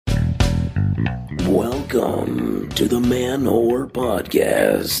Welcome to the Man Whore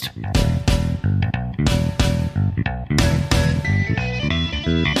Podcast.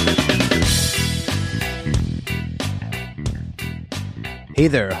 Hey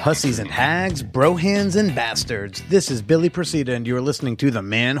there, hussies and hags, brohans and bastards. This is Billy Procida, and you're listening to the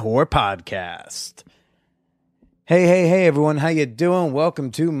Man Whore Podcast. Hey, everyone. How you doing? Welcome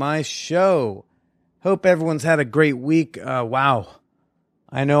to my show. Hope everyone's had a great week. Wow.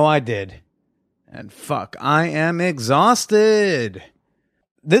 I know I did. And fuck, I am exhausted.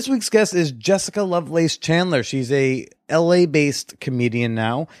 This week's guest is Jessica Lovelace Chandler. She's a LA-based comedian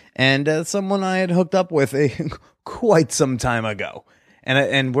now, and someone I had hooked up with quite some time ago. And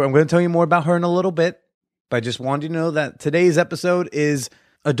I'm going to tell you more about her in a little bit, but I just wanted you to know that today's episode is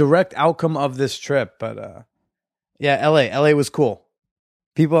a direct outcome of this trip. But yeah, LA was cool.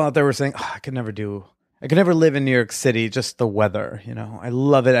 People out there were saying, I could never live in New York City, just the weather, you know. I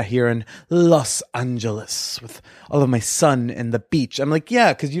love it here in Los Angeles with all of my sun and the beach. I'm like,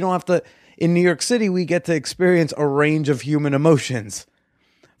 yeah, because you don't have to, in New York City, we get to experience a range of human emotions,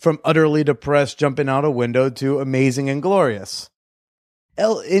 from utterly depressed jumping out a window to amazing and glorious.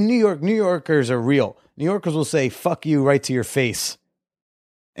 In New York, New Yorkers are real. New Yorkers will say, fuck you right to your face.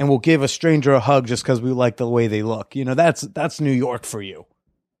 And will give a stranger a hug just because we like the way they look. You know, that's New York for you.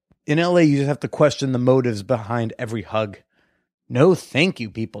 In LA, you just have to question the motives behind every hug. No thank you,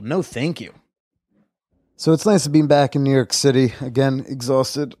 people. No thank you. So it's nice to be back in New York City. Again,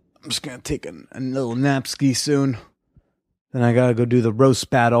 exhausted. I'm just going to take a little nap ski soon. Then I got to go do the roast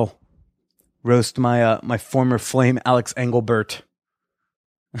battle. Roast my former flame, Alex Engelbert.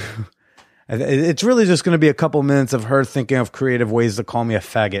 It's really just going to be a couple minutes of her thinking of creative ways to call me a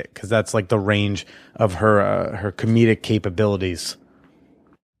faggot, because that's like the range of her comedic capabilities.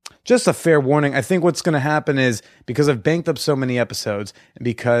 Just a fair warning. I think what's going to happen is, because I've banked up so many episodes and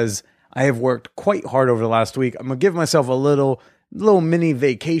because I have worked quite hard over the last week, I'm going to give myself a little mini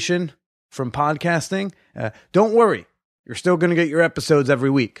vacation from podcasting. Don't worry. You're still going to get your episodes every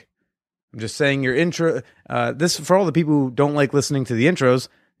week. I'm just saying your intro, this for all the people who don't like listening to the intros,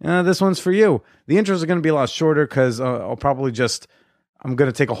 this one's for you. The intros are going to be a lot shorter because I'm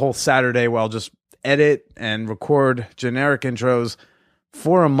going to take a whole Saturday where I'll just edit and record generic intros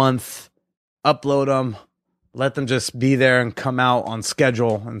for a month, upload them, let them just be there and come out on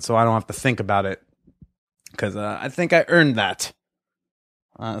schedule. And so I don't have to think about it, because I think I earned that.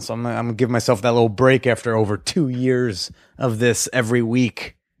 So I'm going to give myself that little break after over 2 years of this every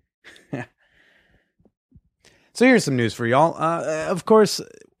week. So here's some news for y'all. Of course,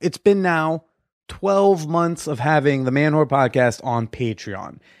 it's been now 12 months of having the Man Whore Podcast on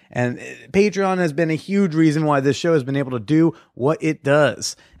Patreon. And Patreon has been a huge reason why this show has been able to do what it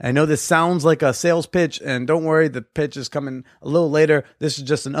does. I know this sounds like a sales pitch, and don't worry, the pitch is coming a little later. This is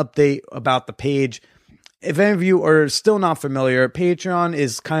just an update about the page. If any of you are still not familiar, Patreon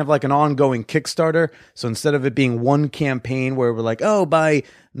is kind of like an ongoing Kickstarter. So instead of it being one campaign where we're like, oh, by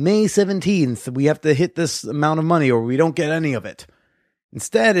May 17th, we have to hit this amount of money or we don't get any of it.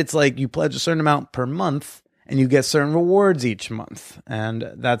 Instead, it's like you pledge a certain amount per month and you get certain rewards each month.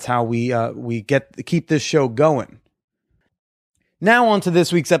 And that's how we keep this show going. Now on to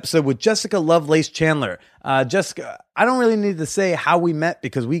this week's episode with Jessica Lovelace Chandler. Jessica, I don't really need to say how we met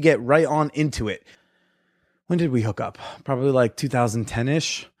because we get right on into it. When did we hook up? Probably like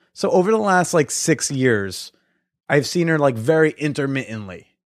 2010-ish. So over the last 6 years, I've seen her very intermittently.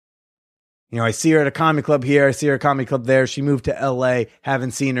 You know, I see her at a comedy club here. I see her at a comedy club there. She moved to LA.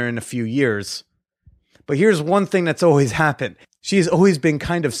 Haven't seen her in a few years. But here's one thing that's always happened. She's always been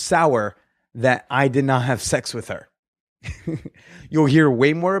kind of sour that I did not have sex with her. You'll hear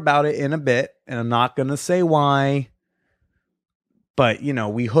way more about it in a bit, and I'm not going to say why. But, you know,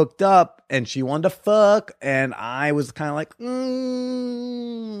 we hooked up and she wanted to fuck, and I was kind of like,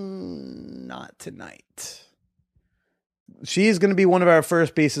 not tonight. She's going to be one of our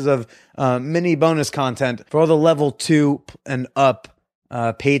first pieces of mini bonus content for all the level 2 and up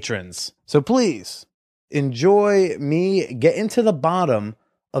patrons. So please enjoy me getting to the bottom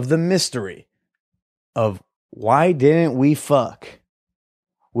of the mystery of why didn't we fuck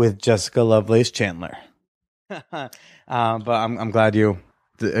with Jessica Lovelace Chandler. But I'm glad you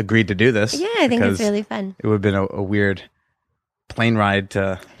agreed to do this. Yeah, I think it's really fun. It would have been a weird plane ride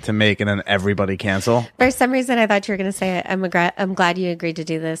to make and then everybody cancel. For some reason, I thought you were going to say, I'm glad you agreed to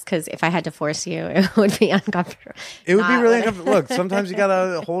do this, because if I had to force you, it would be uncomfortable. It would be really uncomfortable. Look, sometimes you got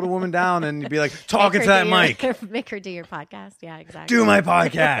to hold a woman down and you'd be like, talking to that mic. Make her do your podcast. Yeah, exactly. Do my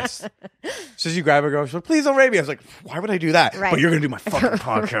podcast. So you grab her, go, please don't rape me. I was like, why would I do that? Right. But you're going to do my fucking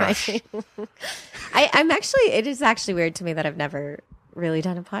podcast. Right. I'm actually, it is actually weird to me that I've never really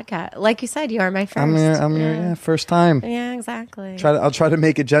done a podcast. Like you said, you are my first. I'm your first time. Yeah, exactly. I'll try to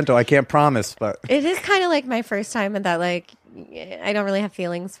make it gentle. I can't promise, but It is kind of like my first time, and that like I don't really have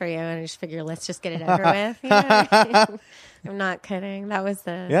feelings for you, and I just figure let's just get it over with. You know? I'm not kidding. That was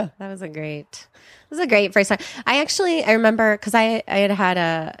a great first time. I remember because I had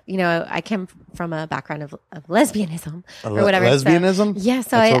I came from a background of lesbianism or whatever. Lesbianism?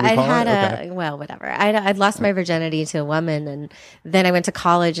 So I'd had whatever. I'd lost my virginity to a woman, and then I went to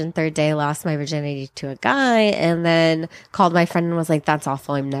college, and third day lost my virginity to a guy, and then called my friend and was like, "That's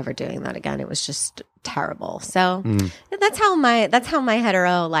awful. I'm never doing that again." It was just terrible. So that's how my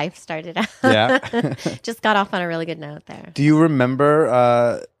hetero life started out. Yeah. Just got off on a really good note there. Do you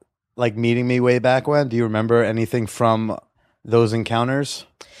remember like meeting me way back when? Do you remember anything from those encounters?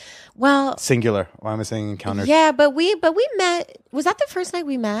 Well, singular. Why am I saying encounters? Yeah, but we met. Was that the first night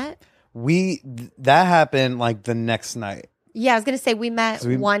we met? That happened like the next night. Yeah, I was gonna say we met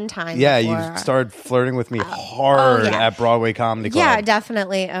one time. Yeah, before. You started flirting with me hard at Broadway Comedy Club. Yeah,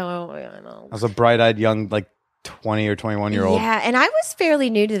 definitely. Oh, I know. I was a bright-eyed young, like 20 or 21-year-old. Yeah, and I was fairly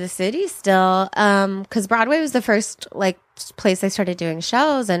new to the city still, because Broadway was the first like place I started doing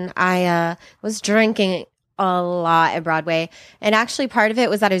shows, and I was drinking a lot at Broadway. And actually part of it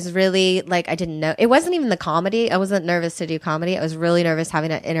was that I was really like, I didn't know, it wasn't even the comedy. I wasn't nervous to do comedy. I was really nervous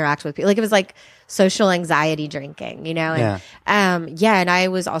having to interact with people. Like it was like social anxiety drinking, you know? And, and I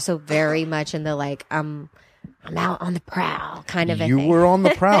was also very much in the like, I'm out on the prowl kind of a You thing. were on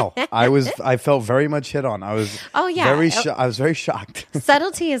the prowl. I felt very much hit on. I was I was very shocked.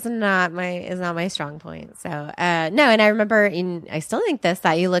 Subtlety is not my strong point. So no, and I remember I still think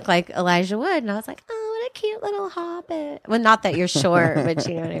that you look like Elijah Wood, and I was like, oh, what a cute little hobbit. Well, not that you're short, but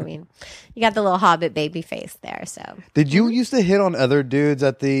you know what I mean. You got the little hobbit baby face there. So did you used to hit on other dudes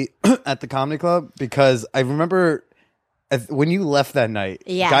at the at the comedy club? Because I remember when you left that night,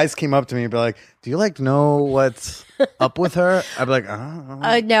 guys came up to me and be like, do you like know what's up with her? I'd be like,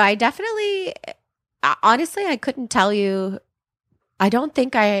 no, I definitely, honestly, I couldn't tell you. I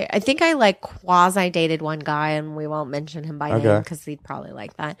think I like quasi dated one guy, and we won't mention him by name because he'd probably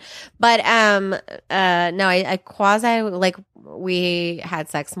like that. But no, I quasi like we had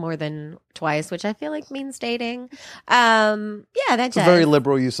sex more than twice, which I feel like means dating. That's a very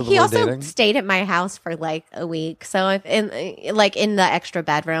liberal use of the word dating. He also stayed at my house for like a week, so in the extra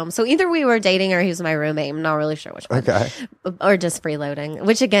bedroom. So either we were dating or he was my roommate. I'm not really sure which one. Okay. Or just freeloading,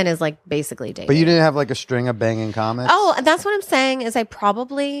 which again is like basically dating. But you didn't have like a string of banging comics? Oh, that's what I'm saying is I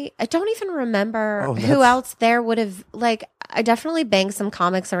don't even remember who else there would have like. I definitely banged some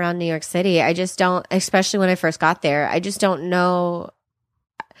comics around New York City. I just don't, especially when I first got there. I just don't know.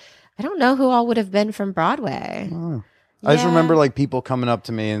 I don't know who all would have been from Broadway. Oh. I just remember like people coming up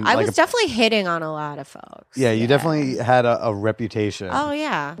to me and I was definitely hitting on a lot of folks. Yeah, you definitely had a reputation. Oh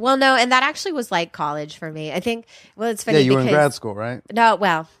yeah. Well, no, and that actually was like college for me. I think. Well, it's funny. Yeah, you were in grad school, right? No,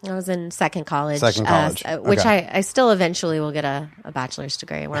 well, I was in second college. Which I still eventually will get a bachelor's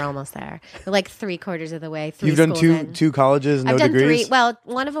degree. We're almost there. We're like 3/4 of the way. You've done two colleges, no I've done degrees. 3. Well,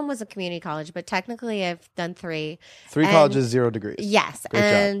 one of them was a community college, but technically I've done 3. 3 colleges, 0 degrees. Yes, Great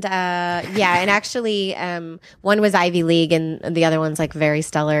and and actually, one was Ivy League, and the other one's like very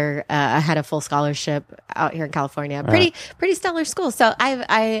stellar. I had a full scholarship out here in California. Pretty stellar school. So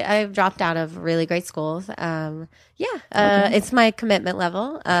I've dropped out of really great schools. It's my commitment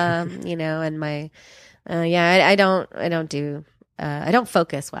level. And my I don't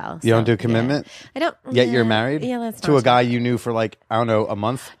focus well. You don't do commitment? Yeah. I don't. Yet you're married? Yeah, that's to a guy you knew for like, I don't know, a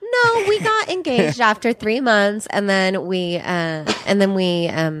month? No, we got engaged after 3 months, and then we I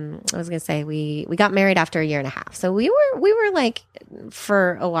was gonna say we got married after a year and a half. So we were like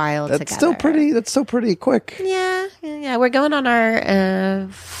for a while together. That's still pretty quick. Yeah. We're going on our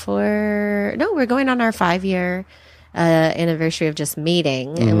 5-year anniversary of just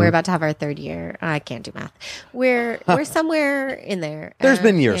meeting, and we're about to have our 3rd year. I can't do math. We're somewhere in there. There's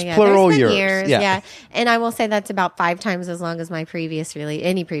been years, plural there's been years. Yeah, and I will say that's about 5 times as long as my previous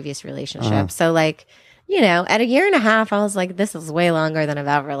relationship. So like, at a year and a half, I was like, this is way longer than I've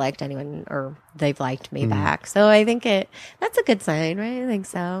ever liked anyone, or they've liked me back. So I think that's a good sign, right? I think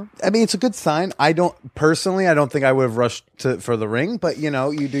so. I mean, it's a good sign. I don't think I would have rushed for the ring, but you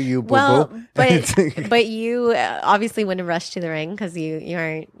do you, boo boo. But you obviously wouldn't rush to the ring because you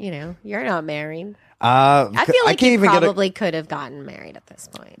aren't, you're not married. I feel like you probably could have gotten married at this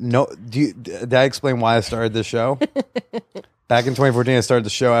point. No, did I explain why I started this show? Back in 2014, I started the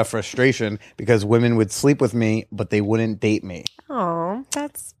show out of frustration because women would sleep with me, but they wouldn't date me. Oh.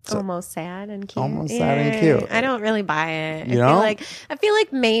 That's almost sad and cute. Almost sad and cute. I don't really buy it. You I feel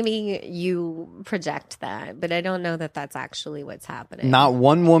like maybe you project that, but I don't know that that's actually what's happening. Not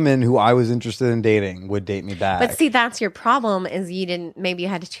one woman who I was interested in dating would date me back. But see, that's your problem. Is maybe you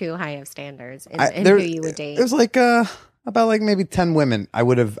had too high of standards in who you would date. It was like about like maybe 10 women I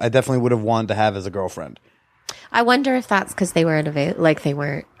definitely would have wanted to have as a girlfriend. I wonder if that's because they weren't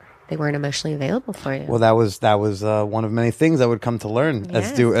they weren't emotionally available for you. Well, that was one of many things I would come to learn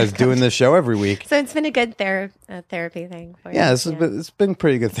as doing this show every week. So it's been a good therapy thing for you. Yeah, it's been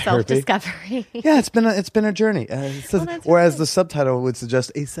pretty good therapy. Self-discovery. Yeah, it's been a journey. Or as the subtitle would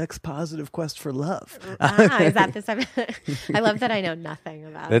suggest, a sex positive quest for love. Is that this? I love that I know nothing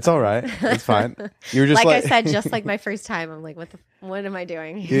about. It's all right. It's fine. You're just like I said, just like my first time. I'm like, what am I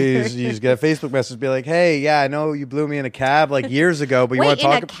doing here? You just get a Facebook message, be like, hey, yeah, I know you blew me in a cab like years ago, but you want to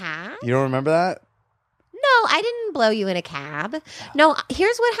talk? In a cab? You don't remember that? No, I didn't blow you in a cab. No,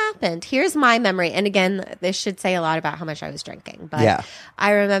 here's what happened. Here's my memory. And again, this should say a lot about how much I was drinking. But yeah.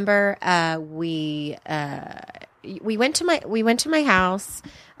 I remember we went to my house.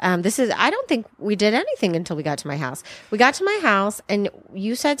 I don't think we did anything until we got to my house. We got to my house and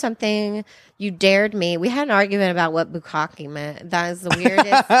you said something. You dared me. We had an argument about what bukkake meant. That is the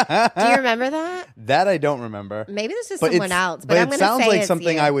weirdest. Do you remember that? That I don't remember. Maybe this is someone else, but I'm going to say it sounds like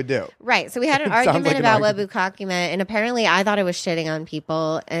something I would do. Right. So we had an argument about what bukkake meant, and apparently I thought I was shitting on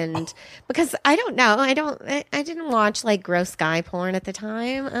people, and because I don't know, I didn't watch like gross guy porn at the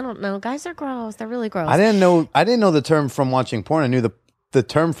time. I don't know. Guys are gross. They're really gross. I didn't know the term from watching porn. I knew the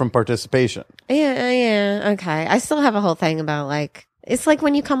term from participation. Yeah. Okay. I still have a whole thing about like. It's like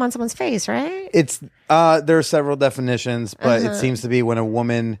when you come on someone's face, right? It's there are several definitions, but it seems to be when a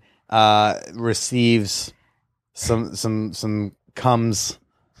woman receives some comes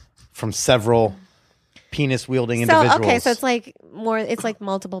from several penis wielding individuals. Okay, so it's like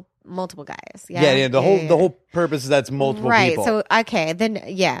multiple guys. Yeah. The whole purpose is that's multiple people. Right. So okay, then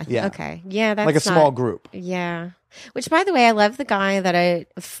yeah. Okay. Yeah, that's like a small group. Yeah. Which, by the way, I love the guy that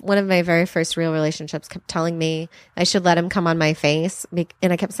one of my very first real relationships kept telling me I should let him come on my face.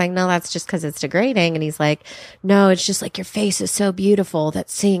 And I kept saying, no, that's just because it's degrading. And he's like, no, it's just like your face is so beautiful that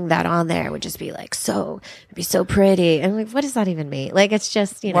seeing that on there would just be like it'd be so pretty. And I'm like, what does that even mean? Like, it's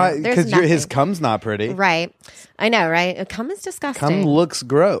just, because his cum's not pretty. Right. I know, right? Cum is disgusting. Cum looks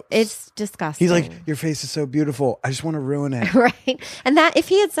gross. It's disgusting. He's like, your face is so beautiful. I just want to ruin it. Right. And that if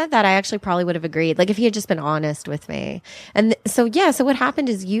he had said that, I actually probably would have agreed. Like if he had just been honest with me. And so what happened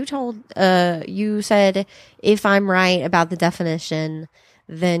is you said, if I'm right about the definition,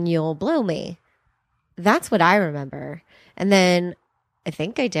 then you'll blow me. That's what I remember. And then I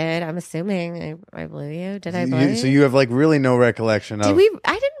think I did. I'm assuming I blew you. Did I blow you? So you have like really no recollection of. I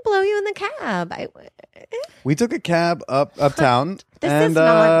didn't blow you in the cab. We took a cab uptown. This is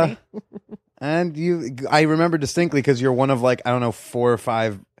not me. And I remember distinctly because you're one of like, I don't know, 4 or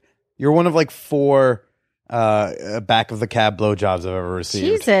 5. You're one of like 4 back of the cab blowjobs I've ever received.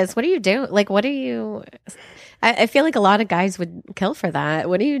 Jesus, what are you doing? Like, what are you? I feel like a lot of guys would kill for that.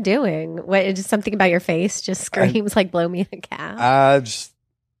 What are you doing? Just something about your face just screams like blow me in a cab. Just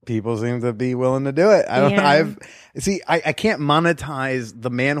people seem to be willing to do it. I can't monetize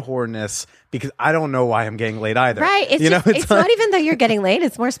the man whoreness because I don't know why I'm getting laid either. Right. It's not even that you're getting laid.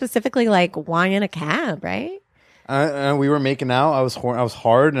 It's more specifically like why in a cab, right? We were making out. I was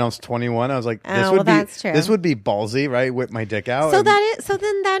hard, and I was 21. I was like, this would be ballsy, right? Whip my dick out. So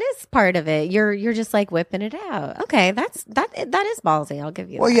then that is part of it. You're just like whipping it out. Okay, that is ballsy. I'll give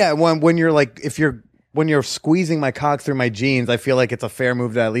you. Well, that. yeah. When you're like, when you're squeezing my cock through my jeans, I feel like it's a fair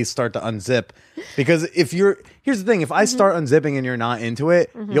move to at least start to unzip. Because here's the thing: if I start unzipping and you're not into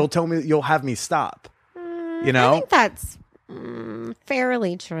it, you'll have me stop. You know, I think that's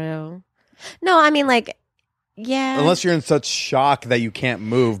fairly true. No, I mean like. Yeah. Unless you're in such shock that you can't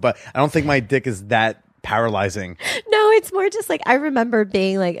move, but I don't think my dick is that paralyzing. No, it's more just like I remember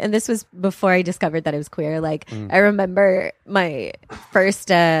being like, and this was before I discovered that I was queer. Like I remember my first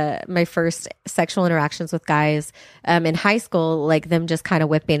sexual interactions with guys in high school, like them just kind of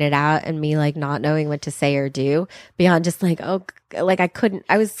whipping it out and me like not knowing what to say or do beyond just like,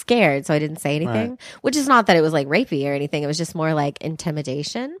 I was scared, so I didn't say anything, right. Which is not that it was like rapey or anything. It was just more like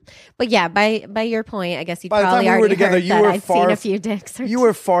intimidation. But yeah, by your point, I guess you probably already heard that I'd seen a few dicks. You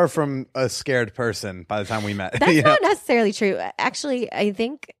were far from a scared person by the time we met. That's not necessarily true. Actually, I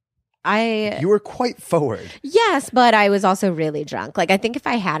think you were quite forward. Yes, but I was also really drunk. Like I think if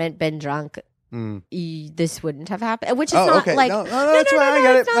I hadn't been drunk, this wouldn't have happened. Which is not okay. like no, that's right. I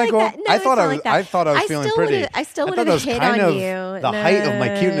get it. Like, well, No, I thought I I was feeling pretty. I still would thought that have was hit kind on of you. The height of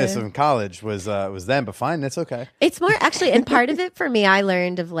my cuteness in college was then, but fine, it's okay. It's more actually, and part of it for me, I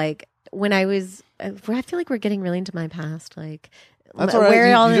learned of like when I was. I feel like we're getting really into my past, like. That's all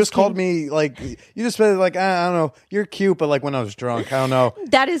right. You just called me like you just said like I don't know. You're cute, but like when I was drunk, I don't know.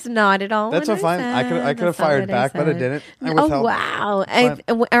 That is not at all. That's so fine. I could have fired back, but I didn't. Oh wow!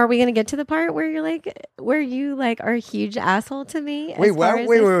 Are we gonna get to the part where you're like where you like are a huge asshole to me? Wait.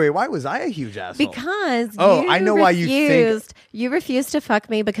 Why was I a huge asshole? Because I know why you think you refused to fuck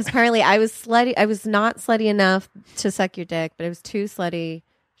me because apparently I was slutty. I was not slutty enough to suck your dick, but I was too slutty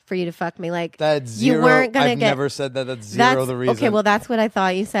for you to fuck me. Like that's zero. You weren't gonna I've never said that. That's zero the reason. Okay, well that's what I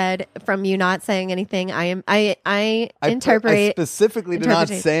thought you said from you not saying anything. I interpret. I specifically did not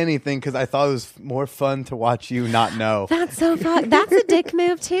say anything because I thought it was more fun to watch you not know. That's so fun. That's a dick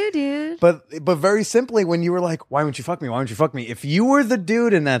move too, dude. But very simply, when you were like, "Why wouldn't you fuck me? Why wouldn't you fuck me?" If you were the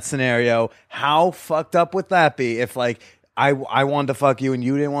dude in that scenario, how fucked up would that be? If like I wanted to fuck you and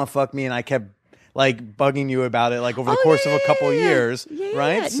you didn't want to fuck me, and I kept like bugging you about it like over the course of a couple of years,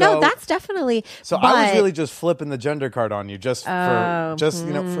 right? Yeah. So, no, that's definitely. I was really just flipping the gender card on you just for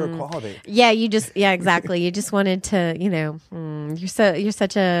equality. Yeah, exactly. You just wanted to, you're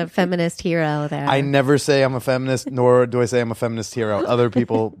such a feminist hero there. I never say I'm a feminist, nor do I say I'm a feminist hero. Other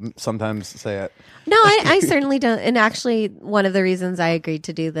people sometimes say it. No, I certainly don't. And actually, one of the reasons I agreed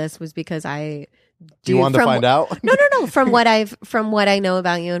to do this was because do you want to find out? No. From what I know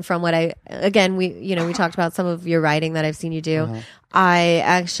about you, and from what we talked about some of your writing that I've seen you do. I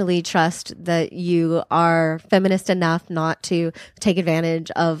actually trust that you are feminist enough not to take advantage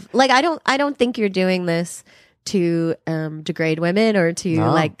of. Like, I don't think you're doing this to degrade women or to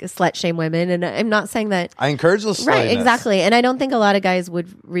like slut shame women. And I'm not saying that. I encourage the sluttiness. Right, exactly. And I don't think a lot of guys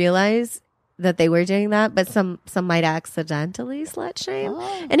would realize that they were doing that, but some might accidentally slut shame.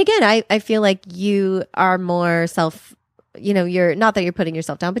 And again, I feel like you are more you're not that you're putting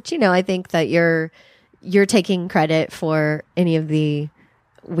yourself down, but I think that you're taking credit for any of the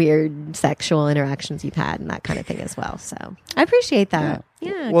weird sexual interactions you've had and that kind of thing as well. So I appreciate that.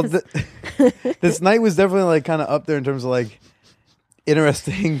 Yeah. Well, this night was definitely like kind of up there in terms of like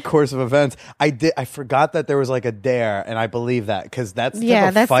interesting course of events. I forgot that there was like a dare, and I believe that because that's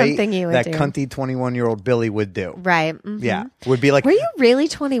the fight something you would that do. Cunty 21-year-old Billy would do. Right. Mm-hmm. Yeah. Would be like, were you really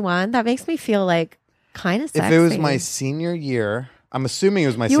 21? That makes me feel like kind of sexy. If it was my senior year, I'm assuming it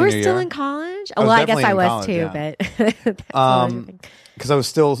was my senior year. You were still in college? Well, I guess I was too, but because I was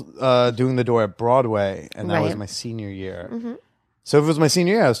still doing the door at Broadway, and that was my senior year. Mm-hmm. So if it was my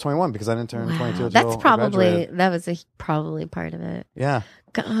senior year, I was 21 because I didn't turn 22 until that's probably probably part of it. Yeah.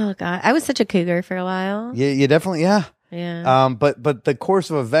 Oh God, I was such a cougar for a while. Yeah, you definitely. Yeah. Yeah. But the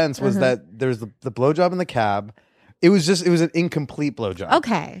course of events was that there's the blowjob in the cab. It was an incomplete blowjob.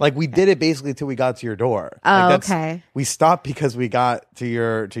 Okay. Like we did it basically till we got to your door. Oh, okay. We stopped because we got to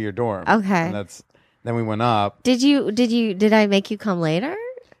your dorm. Okay. And then we went up. Did I make you come later?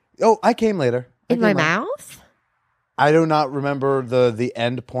 Oh, I came later. In my mouth? I do not remember the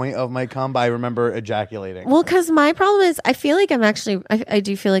end point of my cum, but I remember ejaculating. Well, because my problem is I feel like I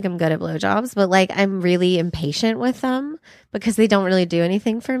do feel like I'm good at blowjobs, but like I'm really impatient with them because they don't really do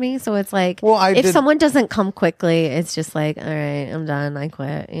anything for me. So it's like, if someone doesn't come quickly, it's just like, all right, I'm done. I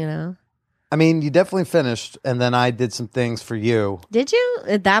quit, I mean, you definitely finished, and then I did some things for you. Did you?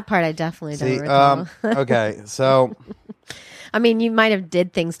 That part I definitely don't recall. Okay, so... I mean, you might have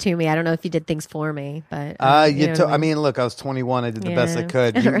did things to me. I don't know if you did things for me, but I mean, look, I was 21. I did the best I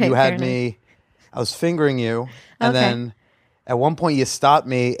could. You had me. I was fingering you, and then at one point you stopped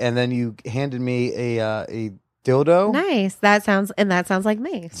me, and then you handed me a dildo. Nice. That sounds like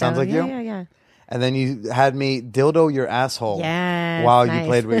me. Sounds like you. Yeah. And then you had me dildo your asshole while you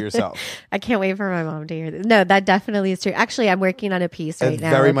played with yourself. I can't wait for my mom to hear this. No, that definitely is true. Actually, I'm working on a piece right now.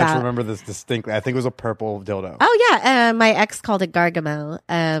 I very much remember this distinctly. I think it was a purple dildo. Oh, yeah. My ex called it Gargamel.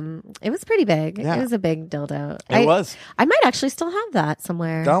 It was pretty big. Yeah. It was a big dildo. It was. I might actually still have that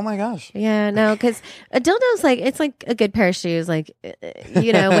somewhere. Oh, my gosh. Yeah, no, because a dildo's it's like a good pair of shoes. Like,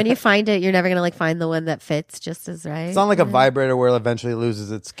 when you find it, you're never going to find the one that fits just as right. It's not like a vibrator where it eventually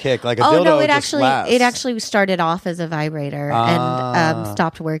loses its kick. Like a dildo, no, it actually started off as a vibrator and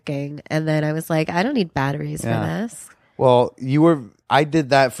stopped working, and then I was like, I don't need batteries for this. Well, I did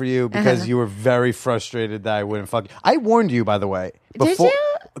that for you because you were very frustrated that I wouldn't fuck you. I warned you, by the way. Did you?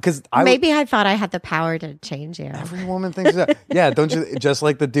 Because maybe I thought I had the power to change you. Every woman thinks that. Yeah, don't you? Just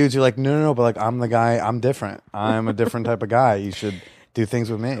like the dudes, you're like, no, but like I'm the guy. I'm different. I'm a different type of guy. You should do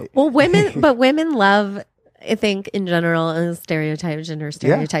things with me. Well, women love I think in general, gender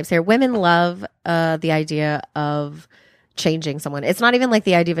stereotypes here, women love the idea of changing someone. It's not even like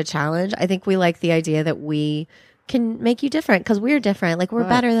the idea of a challenge. I think we like the idea that we can make you different because we're different. Like we're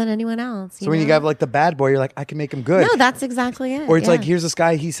better than anyone else. So when you have like the bad boy, you're like, I can make him good. No, that's exactly it. Or it's like, here's this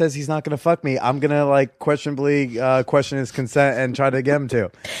guy. He says he's not going to fuck me. I'm going to like questionably question his consent and try to get him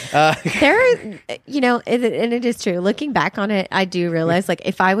to. There, and it is true. Looking back on it, I do realize like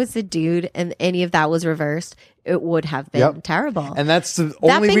if I was a dude and any of that was reversed, it would have been terrible. And that's the that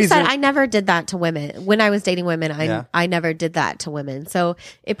only being reason. said, I never did that to women. When I was dating women, I never did that to women. So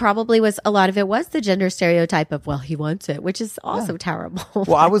it probably was, a lot of it was the gender stereotype of, well, he wants it, which is also terrible.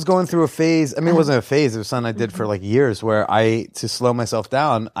 Well, I was going through a phase. I mean, it wasn't a phase. It was something I did for like years where to slow myself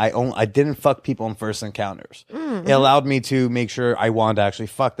down, I didn't fuck people in first encounters. It allowed me to make sure I wanted to actually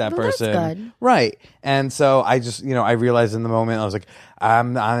fuck that person. That's good. Right. And so I just, I realized in the moment, I was like, I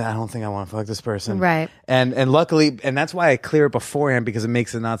don't think I want to fuck this person. Right. And luckily, and that's why I clear it beforehand, because it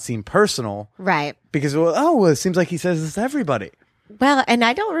makes it not seem personal. Right. Because, it seems like he says this to everybody. Well, and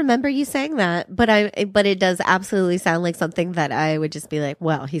I don't remember you saying that, but it does absolutely sound like something that I would just be like,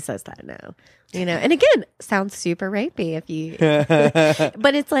 well, he says that now. And again, sounds super rapey if you,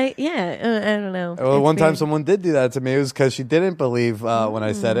 but it's like, I don't know. Well, one time someone did do that to me. It was because she didn't believe when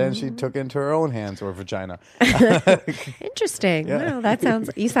I said it, and she took it into her own hands or vagina. Interesting. Yeah. Wow,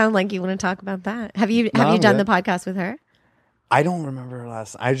 you sound like you want to talk about that. Have you done the podcast with her? I don't remember her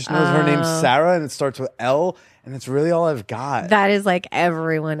last. I just know her name's Sarah, and it starts with L, and it's really all I've got. That is like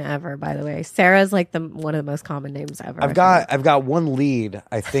everyone ever, by the way. Sarah's like one of the most common names ever. I've got one lead.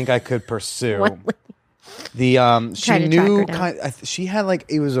 I think I could pursue. She knew she had like,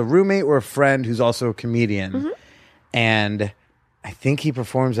 it was a roommate or a friend who's also a comedian, and I think he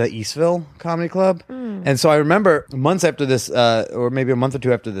performs at Eastville Comedy Club. And so I remember months after this, or maybe a month or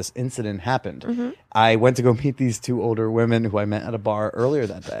two after this incident happened, I went to go meet these two older women who I met at a bar earlier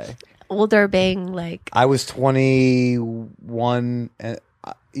that day. Older being like? I was 21. I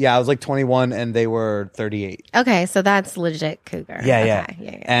was like 21 and they were 38. Okay, so that's legit cougar. Yeah.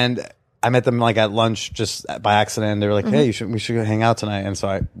 Okay, And I met them like at lunch just by accident. They were like, "Hey, we should hang out tonight." And so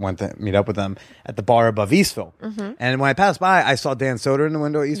I went to meet up with them at the bar above Eastville. And when I passed by, I saw Dan Soder in the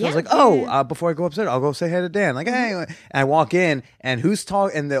window at Eastville. I was like, before I go upstairs, I'll go say hi to Dan. Like, hey. And I walk in, and who's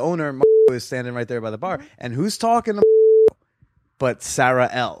talking? And the owner is standing right there by the bar. And who's talking to but Sarah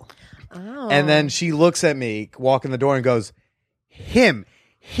L. Oh. And then she looks at me, walk in the door, and goes, "Him.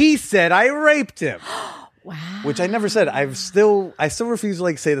 He said I raped him." Wow. Which I never said. I still refuse to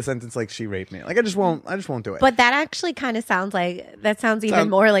like say the sentence like she raped me. Like I just won't do it. But that actually kind of sounds even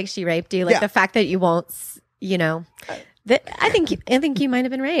more like she raped you. Like the fact that you won't, I think you might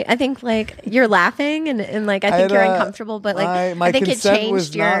have been right. I think like you're laughing and like I think you're uncomfortable, but like my I think consent it changed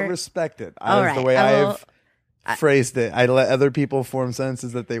was your. not respected. All That's the way I've phrased it. I let other people form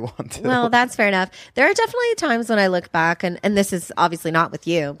sentences that they want to. Well, that's fair enough. There are definitely times when I look back, and this is obviously not with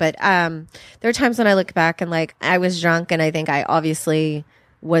you, but there are times when I look back and like I was drunk, and I think I obviously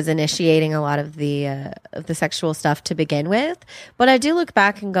was initiating a lot of the sexual stuff to begin with. But I do look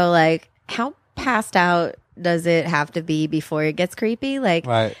back and go like, how passed out does it have to be before it gets creepy? Like,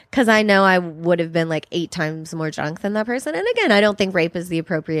 because I know I would have been like 8 times more drunk than that person. And again, I don't think rape is the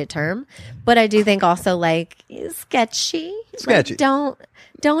appropriate term, but I do think also like sketchy. Like,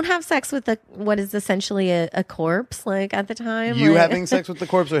 don't have sex with what is essentially a corpse. Like at the time, you having sex with the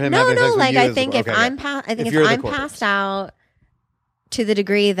corpse or him? having sex like with you I think if I'm passed out to the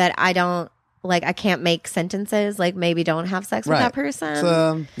degree that I don't. Like I can't make sentences. Like maybe don't have sex with that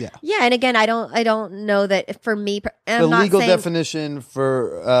person. Yeah. And again, I don't know that for me. The legal definition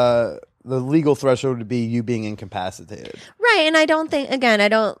for the legal threshold would be you being incapacitated. Right, and I don't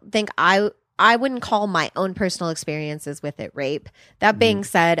think I wouldn't call my own personal experiences with it rape. That being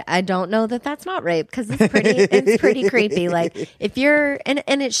said, I don't know that that's not rape because it's pretty creepy. Like if you're and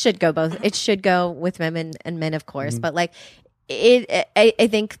it should go both. It should go with women and men, of course, but like. I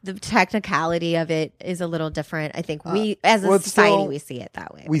think the technicality of it is a little different. I think we, as a society, we see it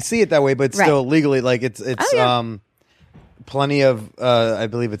that way. We see it that way, but still legally, like it's plenty of, I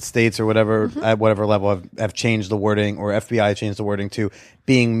believe it's states or whatever at whatever level have changed the wording, or FBI changed the wording to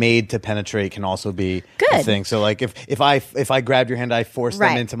being made to penetrate can also be a thing. So like if I grabbed your hand, I forced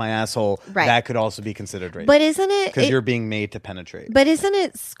them into my asshole, that could also be considered rape. But isn't it because you're being made to penetrate? But isn't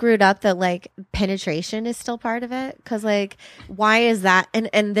it screwed up that like penetration is still part of it? Because like why is that?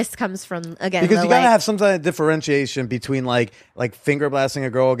 And this comes from again because you gotta have some kind of differentiation between like finger blasting a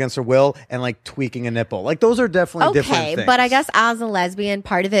girl against her will and like tweaking a nipple. Like those are definitely different things. But I guess as a lesbian,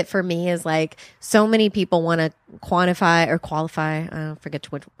 part of it for me is like so many people want to quantify or qualify. I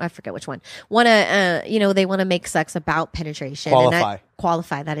forget which one. Want to, they want to make sex about penetration. Qualify.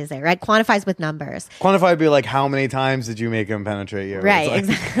 Qualify, that is it, right? Quantifies with numbers. Quantify would be like, how many times did you make him penetrate you? Right, It's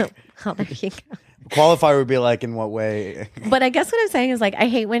like- exactly. Oh, there you go. Qualify would be like, in what way? But I guess what I'm saying is like I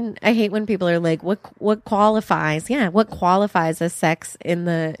hate when people are like, what qualifies? Yeah, what qualifies as sex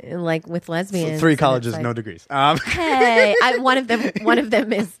with lesbians? 3 And colleges, it's like, no degrees. Hey, one of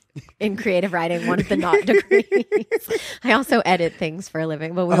them is in creative writing. One of the not degrees. I also edit things for a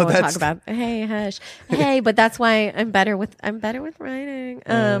living, but we won't talk about. Hey, hush. Hey, but that's why I'm better with writing.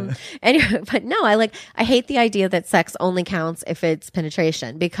 Anyway, but no, I hate the idea that sex only counts if it's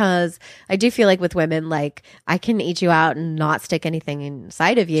penetration, because I do feel like with women, like I can eat you out and not stick anything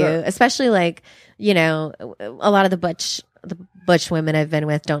inside of you, Sure. especially like, a lot of the butch women I've been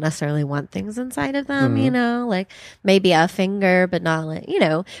with don't necessarily want things inside of them, like maybe a finger, but not like,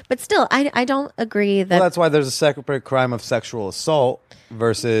 but still, I don't agree that. Well, that's why there's a separate crime of sexual assault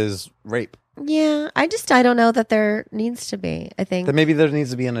versus rape. Yeah. I don't know that there needs to be. I think That maybe there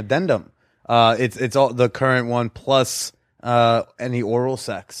needs to be an addendum. It's all the current one plus any oral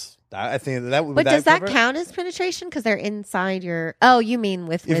sex. I think that would. But does that cover it? count as penetration? Because they're inside your. Oh, you mean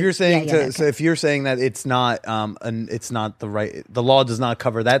with? If you're saying okay. so if you're saying that it's not it's not the law does not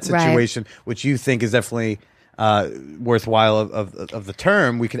cover that situation, which you think is definitely worthwhile of the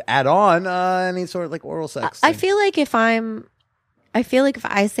term, we could add on any sort of like oral sex. I feel like if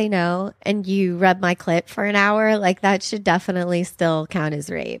I say no and you rub my clit for an hour, like that should definitely still count as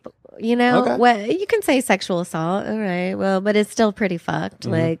rape. Okay. Well, you can say sexual assault, all right. Well, but it's still pretty fucked.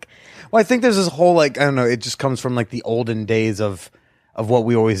 Like, well, I think there's this whole like I don't know. It just comes from like the olden days of what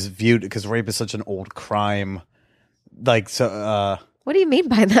we always viewed, because rape is such an old crime. Like so. What do you mean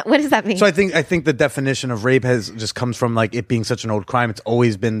by that? What does that mean? So I think the definition of rape has just comes from like it being such an old crime. It's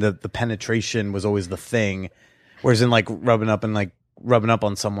always been the penetration was always the thing, whereas in like rubbing up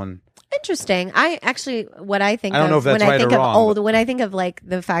on someone. Interesting. I actually, what I think I don't know if that's when I right think or of wrong, old, but- when I think of like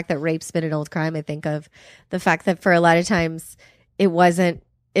the fact that rape's been an old crime, I think of the fact that for a lot of times it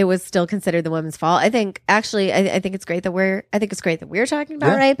was still considered the woman's fault. I think actually, I think it's great that we're talking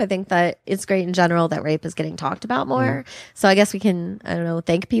about rape. I think that it's great in general that rape is getting talked about more. So I guess we can, I don't know,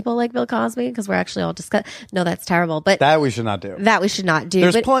 thank people like Bill Cosby, because we're actually all no, that's terrible. But That we should not do.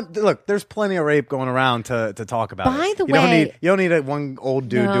 There's plenty of rape going around to talk about. By the you way, don't need one old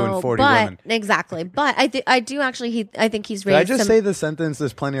dude doing 40 women. Exactly. But I do actually. I think he's Did I raised. just say the sentence?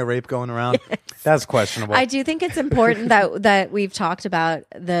 There's plenty of rape going around. That's questionable. I do think it's important that we've talked about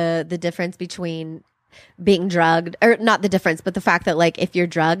the difference between being drugged, or not the difference, but the fact that like if you're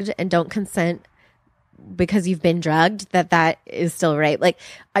drugged and don't consent because you've been drugged, that is still rape. Like,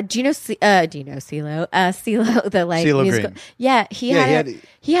 do you know CeeLo? CeeLo, the like CeeLo musical. Green. Yeah, he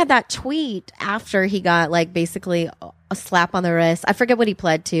had that tweet after he got like basically a slap on the wrist. I forget what he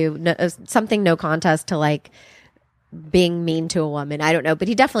pled to. Something no contest to like being mean to a woman. I don't know, but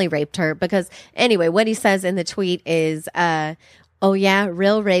he definitely raped her, because anyway, what he says in the tweet is, oh yeah,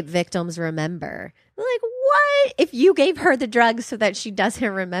 real rape victims remember. Like, what? If you gave her the drugs so that she doesn't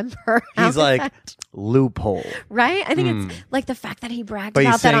remember. He's like, loophole. Right? I think it's like the fact that he bragged But he's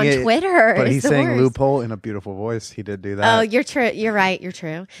about that on saying it- Twitter. But is he's the saying worst. loophole in a beautiful voice. He did do that. Oh, you're true. You're right. You're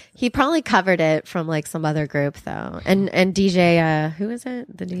true. He probably covered it from like some other group though. And DJ, who is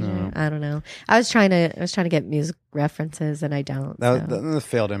it? The DJ? I don't know. I was trying to get music references and I don't. That so. was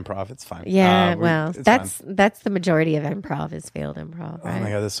failed improv. It's fine. Yeah, well, it's that's fine. the majority of improv is failed improv, right? Oh my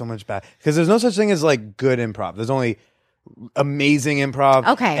god, there's so much bad, because there's no such thing as like good improv. There's only amazing improv,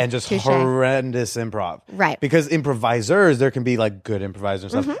 Okay, and just touche. horrendous improv, Right. Because improvisers, there can be like good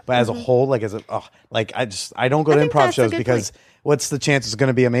improvisers and stuff, but as a whole, like I don't go to think improv that's a shows good because what's the chance it's going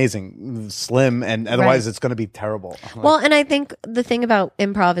to be amazing? Slim, and otherwise it's going to be terrible. Well, and I think the thing about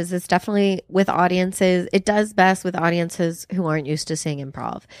improv is it's definitely with audiences, it does best with audiences who aren't used to seeing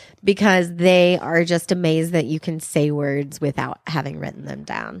improv, because they are just amazed that you can say words without having written them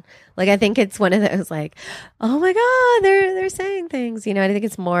down. Like, I think it's one of those like, oh my God, they're saying things, and I think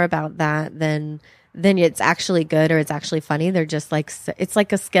it's more about that than it's actually good or it's actually funny. They're just like, it's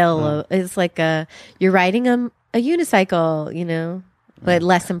like a skill. It's like you're riding a unicycle, but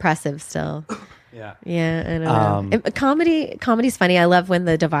less impressive still. Yeah. Yeah, I don't know. Comedy's funny. I love when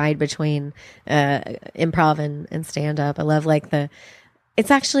the divide between improv and stand up. I love like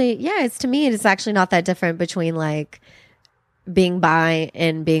it's actually, it's to me, it's actually not that different between like being bi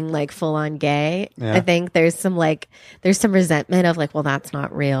and being like full on gay. Yeah. I think there's some resentment of like, well, that's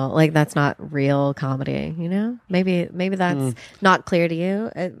not real. Like, that's not real comedy, Maybe that's not clear to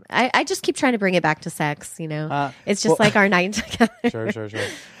you. I just keep trying to bring it back to sex, It's just like our night together. Sure.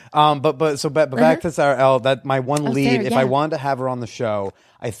 But back to Sarah L. That my one lead. Sarah, if yeah. I wanted to have her on the show,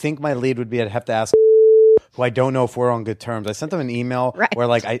 I think my lead would be I'd have to ask who I don't know if we're on good terms. I sent them an email Right. where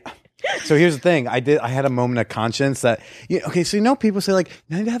like So here's the thing. I had a moment of conscience that okay. So people say like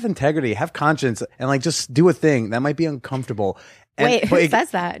you need to have integrity, have conscience, and like just do a thing that might be uncomfortable. Wait, who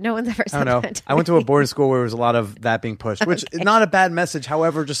says that? No one's ever said I don't know. that. I went to a boarding school where there was a lot of that being pushed, which is not a bad message.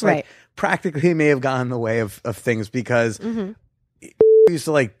 However, just like Right. practically may have gotten in the way of things because he used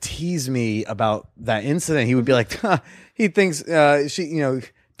to like tease me about that incident. He would be like, he thinks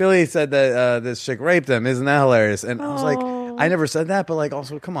Billy said that this chick raped him. Isn't that hilarious? And I was like, I never said that, but like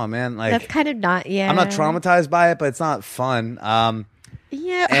also, come on, man. Like That's kind of not, yeah. I'm not traumatized by it, but it's not fun.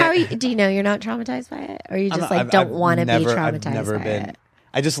 Yeah. How are you? Do you know you're not traumatized by it? Or you just don't want to be traumatized I've never by been. it?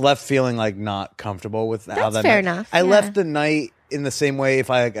 I just left feeling like not comfortable with how That's that fair night. enough, I yeah. left the night in the same way if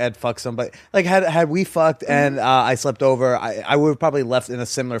I had fucked somebody. Like had we fucked and I slept over, I would have probably left in a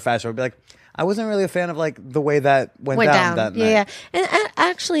similar fashion. I would be like, I wasn't really a fan of like the way that went down that night. Yeah. And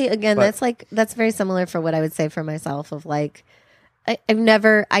actually, again, that's very similar for what I would say for myself of like, I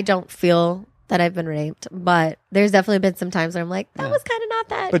don't feel that I've been raped, but there's definitely been some times where I'm like, that was kind of not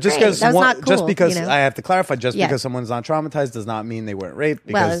that. But just great. because That was not cool, just because you know? I have to clarify, Yeah. because someone's not traumatized does not mean they weren't raped.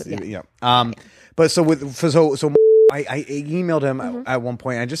 Because Well, yeah. But so I emailed him at one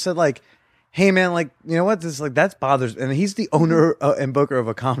point. I just said like, hey man, like you know what, this like that's bothers, and he's the owner and booker of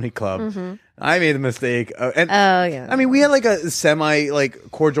a comedy club. I made a mistake, and yeah. I mean we had like a semi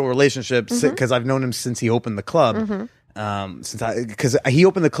like cordial relationship because I've known him since he opened the club. Because he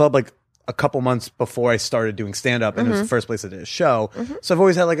opened the club like a couple months before I started doing stand up, and it was the first place I did a show. So I've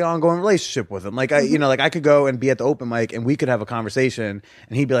always had like an ongoing relationship with him. Like I could go and be at the open mic and we could have a conversation,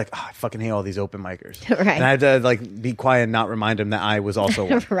 and he'd be like, "Oh, I fucking hate all these open micers," Right. and I had to like be quiet and not remind him that I was also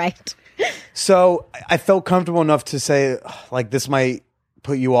one. Right. So I felt comfortable enough to say, like, this might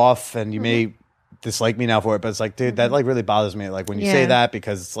put you off, and you may dislike me now for it, but it's like, dude, that like really bothers me. Like when you say that,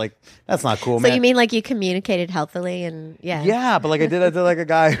 because it's like that's not cool, So man. you mean like you communicated healthily and Yeah, but like I did like a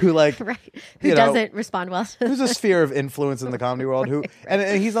guy who like right, who you know, doesn't respond well. who's a sphere of influence in the comedy world who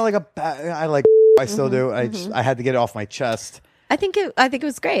and he's not like a I like I still do. I had to get it off my chest. I think it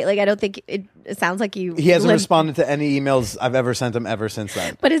was great. Like I don't think it sounds like you. He hasn't responded to any emails I've ever sent him ever since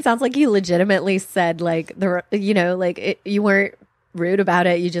then. But it sounds like you legitimately said like you weren't rude about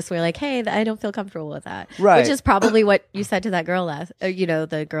it. You just were like, hey, I don't feel comfortable with that. Right. Which is probably what you said to that girl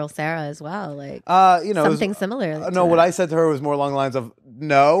the girl Sarah as well. Like something similar. No, what I said to her was more along the lines of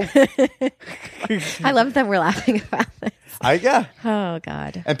no. I love that we're laughing about this. Yeah. Oh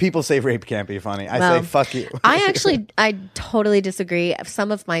God. And people say rape can't be funny. I say fuck you. I totally disagree.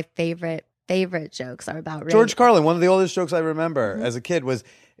 Some of my favorite jokes are about rape. George Carlin, one of the oldest jokes I remember as a kid was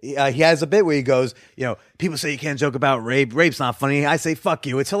he has a bit where he goes, people say you can't joke about rape. Rape's not funny. I say fuck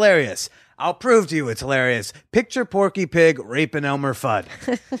you. It's hilarious. I'll prove to you it's hilarious. Picture Porky Pig raping Elmer Fudd.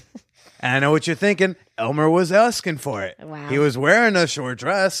 And I know what you're thinking. Elmer was asking for it. Wow. He was wearing a short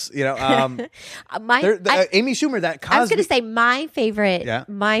dress. Amy Schumer, that Cosby. I was going to say my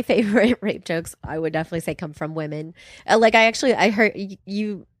favorite rape jokes, I would definitely say come from women. I heard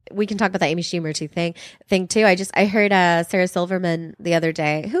you. We can talk about the Amy Schumer thing too. I heard Sarah Silverman the other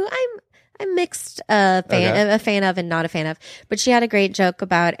day, who I'm mixed a fan of and not a fan of, but she had a great joke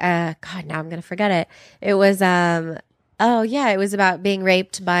about God, now I'm going to forget it. It was it was about being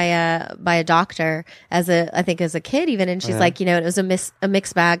raped by a doctor as a kid even, and she's like, it was a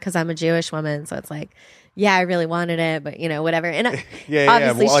mixed bag because I'm a Jewish woman, so it's like, yeah, I really wanted it, but whatever. And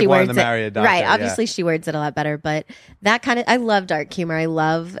obviously she words it right. Obviously she words it a lot better, but that kind of, I love dark humor. I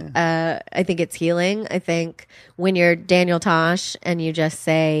love, I think it's healing. I think when you're Daniel Tosh and you just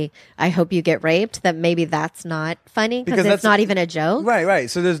say, I hope you get raped, that maybe that's not funny because it's not even a joke. Right.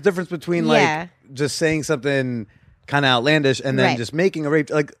 So there's a difference between like just saying something kind of outlandish and then just making a rape,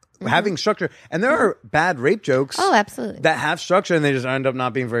 like having structure. And there are bad rape jokes. Oh, absolutely. That have structure and they just end up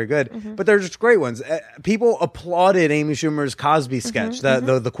not being very good. But they're just great ones. People applauded Amy Schumer's Cosby sketch,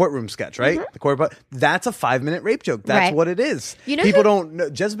 the courtroom sketch, right? The court. That's a 5-minute rape joke. That's what it is. People don't know.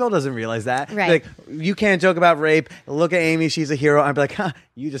 Jezebel doesn't realize that. Right. Like, you can't joke about rape. Look at Amy. She's a hero. I'd be like,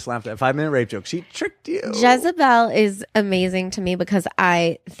 you just laughed at a 5-minute rape joke. She tricked you. Jezebel is amazing to me because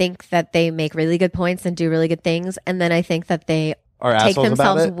I think that they make really good points and do really good things. And then I think that they take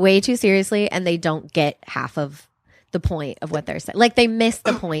themselves way too seriously and they don't get half of the point of what they're saying. Like they miss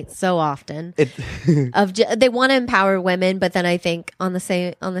the point so often. They want to empower women, but then I think on the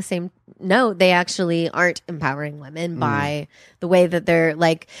same no, they actually aren't empowering women by the way that they're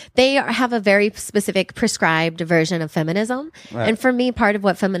like, they have a very specific prescribed version of feminism. Right. And for me, part of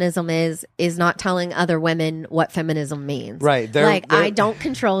what feminism is not telling other women what feminism means. Right. I don't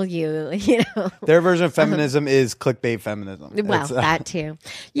control you, you know. Their version of feminism is clickbait feminism. Well, that too.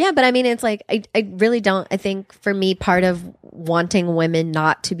 Yeah, but I mean, it's like, I really don't, I think for me, part of wanting women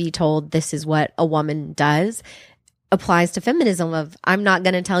not to be told this is what a woman does applies to feminism of, I'm not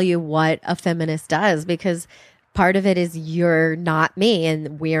going to tell you what a feminist does, because part of it is you're not me,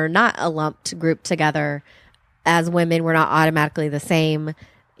 and we're not a lumped group together as women. We're not automatically the same.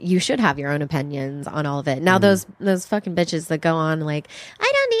 You should have your own opinions on all of it. Now, those fucking bitches that go on like,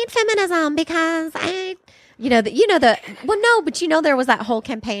 I don't need feminism because well, no, but there was that whole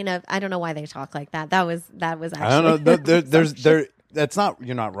campaign of, I don't know why they talk like that. That was actually, I don't know. There's that's not,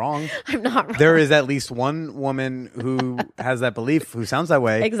 you're not wrong. I'm not wrong. There is at least one woman who has that belief, who sounds that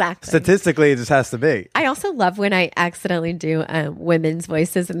way. Exactly. Statistically, it just has to be. I also love when I accidentally do women's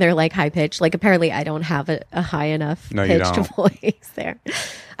voices and they're like high pitched. Like apparently I don't have a high enough pitched voice there.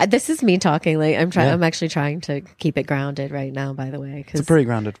 This is me talking. Like I'm actually trying to keep it grounded right now. By the way, it's a pretty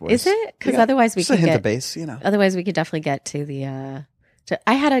grounded voice. Is it? Because otherwise we could hint get of bass. You know. Otherwise we could definitely get to the.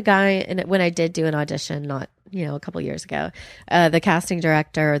 I had a guy, and when I did do an audition, not a couple years ago, the casting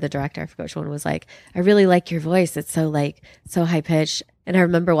director or the director, I forgot which one, was like, I really like your voice. It's so high pitched. And I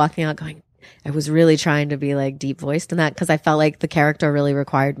remember walking out going, I was really trying to be like deep voiced in that, because I felt like the character really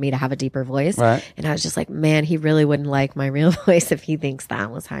required me to have a deeper voice. Right. And I was just like, man, he really wouldn't like my real voice if he thinks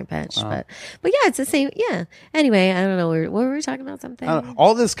that was high pitched. But yeah, it's the same. Yeah. Anyway, I don't know. What were we talking about? Something?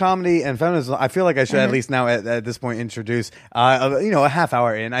 All this comedy and feminism, I feel like I should at least now at this point introduce, a half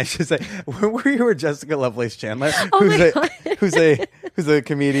hour in, I should say, were you with Jessica Lovelace Chandler, who's a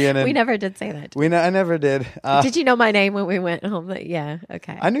comedian. And we never did say that. I never did. Did you know my name when we went home? Yeah.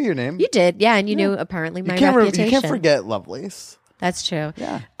 Okay. I knew your name. You did. Yeah. And you knew apparently my reputation. You can't forget Lovelace. That's true.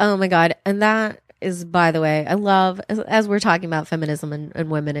 Yeah. Oh my God. And that is, by the way, I love, as we're talking about feminism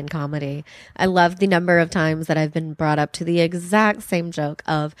and women in comedy, I love the number of times that I've been brought up to the exact same joke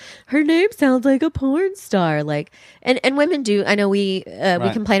of, her name sounds like a porn star. Like, and women do. I know we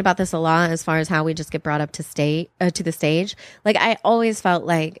complain about this a lot as far as how we just get brought up to the stage. Like, I always felt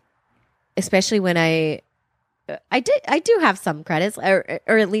like, especially when I do have some credits, or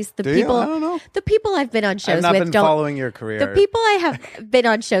at least the people. I don't know. The people I've been on shows I've not with been don't. Following your career. The people I have been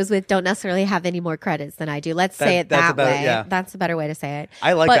on shows with don't necessarily have any more credits than I do. Let's say it that way. Yeah. That's a better way to say it.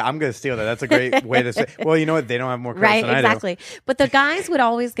 I like that. I'm going to steal that. That's a great way to say. Well, you know what? They don't have more credits than exactly. I do. But the guys would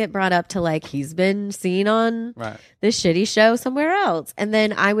always get brought up to like, he's been seen on this shitty show somewhere else, and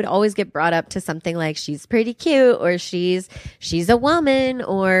then I would always get brought up to something like, she's pretty cute, or she's a woman,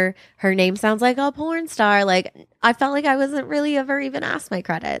 or her name sounds like a porn star. Like, I felt like I wasn't really ever even asked my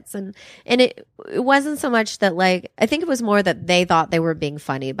credits. And it wasn't so much that, like, I think it was more that they thought they were being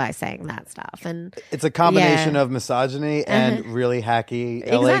funny by saying that stuff. And it's a combination of misogyny and really hacky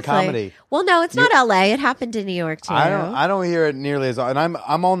LA comedy. Well, no, it's not LA. It happened in New York too. I don't hear it nearly as often. And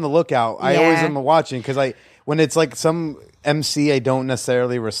I'm on the lookout. I always am watching, because when it's like some MC I don't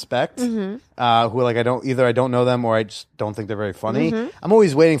necessarily respect, who like I don't know them, or I just don't think they're very funny. I'm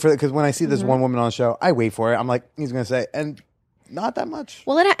always waiting for it, because when I see this one woman on the show, I wait for it. I'm like, he's going to say, and not that much.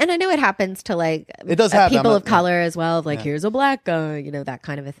 Well, and I know it happens to like it does happen. People of color as well. Of like, here's a black guy, that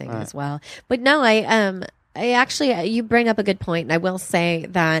kind of a thing as well. But no, I actually, you bring up a good point, and I will say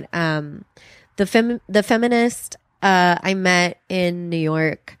that the feminist I met in New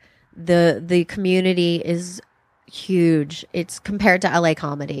York, the community is huge. It's compared to LA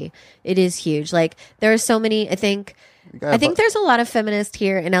comedy. It is huge. Like, there are so many, I think there's a lot of feminists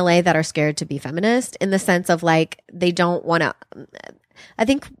here in LA that are scared to be feminist, in the sense of like, they don't want to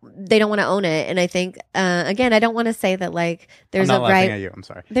own it. And I think, again, I don't want to say that like there's I'm not a right, laughing at you. I'm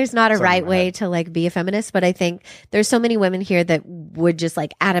sorry. There's not a right way to like be a feminist, but I think there's so many women here that would just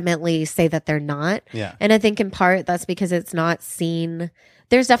like adamantly say that they're not. Yeah. And I think in part that's because it's not seen.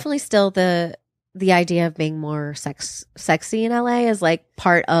 There's definitely still the idea of being more sexy in LA is like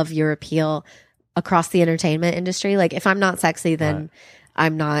part of your appeal across the entertainment industry. Like, if I'm not sexy, then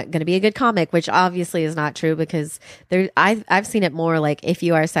I'm not going to be a good comic, which obviously is not true, because I've seen it more like, if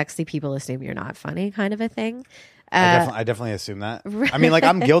you are sexy, people assume you're not funny, kind of a thing. I definitely assume that. I mean, like,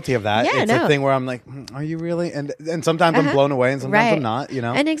 I'm guilty of that. It's a thing where I'm like, are you really? And sometimes I'm blown away, and sometimes I'm not,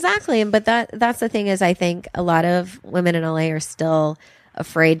 And exactly. But that's the thing, is I think a lot of women in LA are still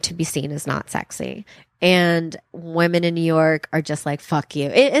afraid to be seen as not sexy. And women in New York are just like, fuck you.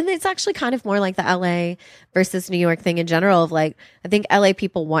 And it's actually kind of more like the LA versus New York thing in general, of like, I think LA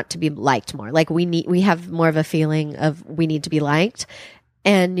people want to be liked more. Like, we have more of a feeling of we need to be liked.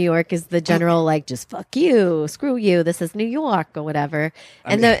 and New York is the general like just fuck you, screw you, this is New York or whatever.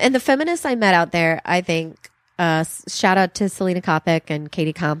 And the feminists I met out there, I think, shout out to Selena Kopic and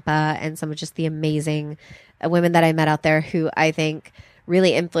Katie Kampa and some of just the amazing women that I met out there who I think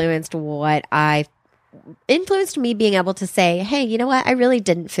really influenced me being able to say, hey, you know what? I really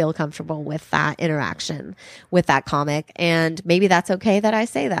didn't feel comfortable with that interaction with that comic. And maybe that's okay that I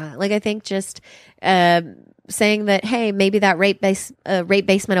say that. Like, I think just saying that, hey, maybe that rape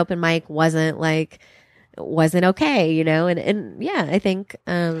basement open mic wasn't okay, you know? And yeah, I think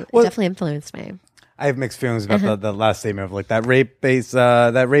it definitely influenced me. I have mixed feelings about the last statement of like that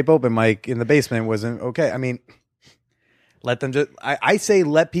rape open mic in the basement wasn't okay. I mean, let them just, I say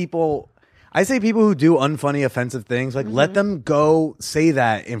people who do unfunny, offensive things, like let them go say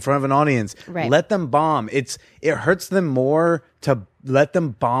that in front of an audience. Right. Let them bomb. It hurts them more to let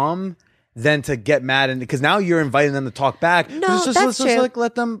them bomb than to get mad, and because now you're inviting them to talk back. No, let's that's true. just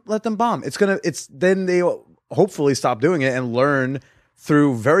let them bomb. Then they hopefully stop doing it and learn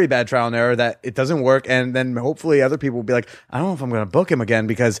through very bad trial and error that it doesn't work, and then hopefully other people will be like, I don't know if I'm going to book him again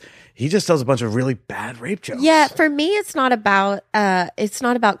because he just tells a bunch of really bad rape jokes. Yeah, for me, it's not about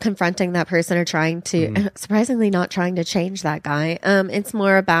confronting that person or trying to surprisingly not trying to change that guy. It's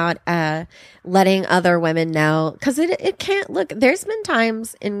more about letting other women know, because it can't look. There's been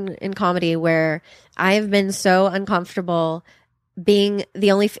times in comedy where I have been so uncomfortable being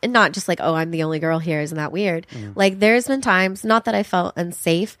the only, not just like, oh, I'm the only girl here, isn't that weird? Like, there's been times, not that I felt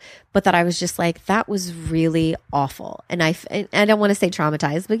unsafe, but that I was just like, that was really awful. And I don't want to say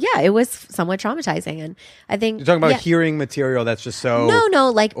traumatized, but yeah, it was somewhat traumatizing. And I think you're talking about hearing material that's just so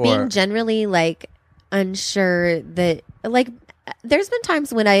being generally like unsure that, like, there's been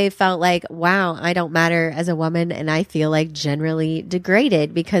times when I felt like, wow, I don't matter as a woman, and I feel like generally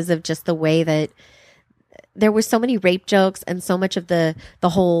degraded because of just the way that there were so many rape jokes, and so much of the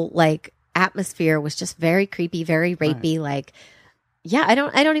whole like atmosphere was just very creepy, very rapey. Right. Like, yeah, I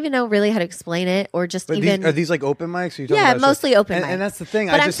don't even know really how to explain it, or just but even are these like open mics? Are you talking yeah, about mostly open mics. And that's the thing.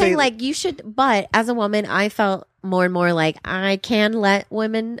 But I'm saying like you should. But as a woman, I felt more and more like I can let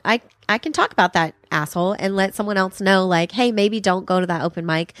women. I can talk about that asshole and let someone else know, like, hey, maybe don't go to that open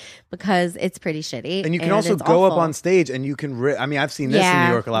mic because it's pretty shitty. And you can also go up on stage and you can. I mean, I've seen this in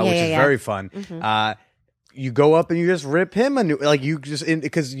New York a lot, which is very fun. Mm-hmm. You go up and you just rip him a new, like you just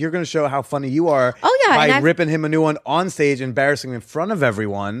because you're going to show how funny you are. Oh yeah, by ripping him a new one on stage, embarrassing him in front of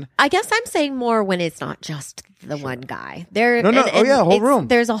everyone. I guess I'm saying more when it's not just the one guy. Whole room.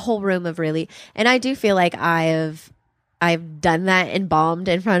 There's a whole room of really, and I do feel like I've done that and bombed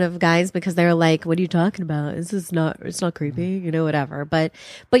in front of guys because they're like, what are you talking about? It's not creepy, you know, whatever. But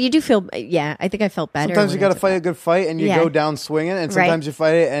you do feel, yeah, I think I felt better. Sometimes you got to fight a good fight and you go down swinging, and sometimes you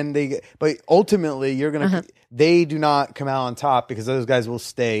fight it and but ultimately you're going to, they do not come out on top because those guys will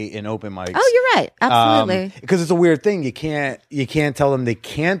stay in open mics. Oh, you're right. Absolutely. Because it's a weird thing. You can't tell them they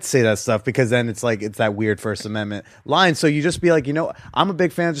can't say that stuff because then it's like, it's that weird First Amendment line. So you just be like, you know, I'm a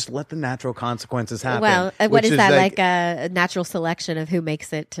big fan. Just let the natural consequences happen. Well, what is that like a natural selection of who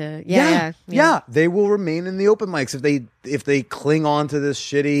makes it to? Yeah. They will remain in the open mics if they cling on to this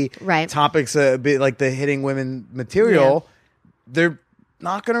shitty topics, like the hitting women material. They're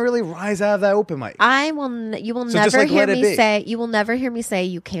not going to really rise out of that open mic. You will never hear me say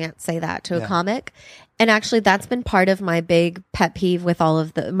you can't say that to a comic. And actually, that's been part of my big pet peeve with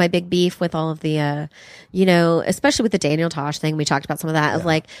my big beef with all of the, especially with the Daniel Tosh thing. We talked about some of that of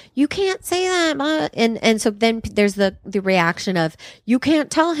like, you can't say that. And so then there's the reaction of, you can't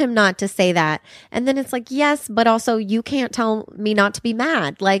tell him not to say that. And then it's like, yes, but also you can't tell me not to be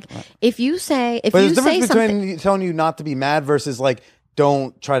mad. Like if you say something, between telling you not to be mad versus like,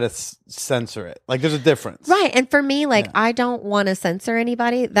 don't try to censor it. Like there's a difference. Right. And for me, like I don't want to censor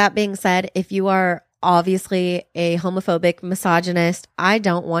anybody. That being said, if you are obviously a homophobic misogynist, I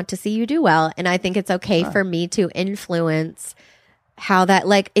don't want to see you do well. And I think it's okay for me to influence how that,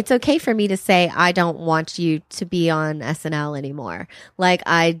 like, it's okay for me to say, I don't want you to be on SNL anymore. Like,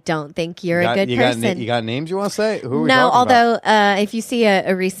 I don't think you're a good person. You got names you want to say? Who are we no, talking although, about? If you see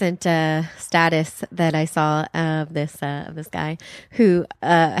a recent status that I saw of this guy who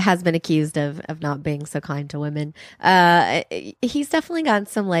has been accused of not being so kind to women, he's definitely got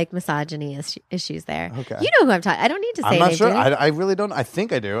some, like, misogyny issues there. Okay. You know who I'm talking. I don't need to say I'm not sure. Do I really don't. I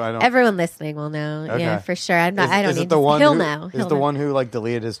think I do. I don't. Everyone listening will know. Okay. Yeah, for sure. I don't need to. He'll know. Is the one who like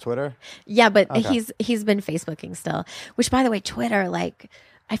deleted his Twitter? Yeah, but he's been Facebooking still. Which, by the way, Twitter, like,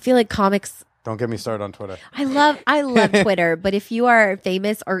 I feel like comics Don't get me started on Twitter. I love Twitter, but if you are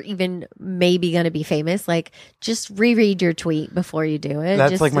famous or even maybe going to be famous, like just reread your tweet before you do it.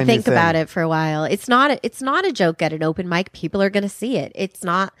 That's just like my new think thing. about it for a while. It's not a joke at an open mic. People are going to see it. It's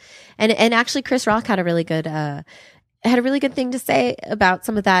not. And actually Chris Rock had a really good thing to say about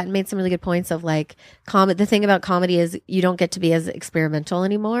some of that and made some really good points of like the thing about comedy is you don't get to be as experimental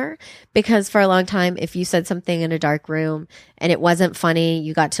anymore, because for a long time, if you said something in a dark room and it wasn't funny,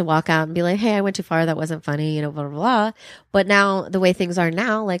 you got to walk out and be like, hey, I went too far. That wasn't funny, blah, blah, blah. But now the way things are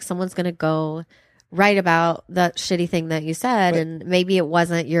now, like someone's going to go write about that shitty thing that you said. And maybe it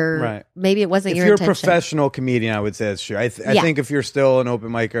wasn't your, maybe it wasn't your intention. If you're a professional comedian, I would say that's true. I think if you're still an open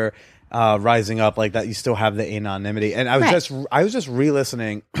micer, rising up like that, you still have the anonymity. And I was just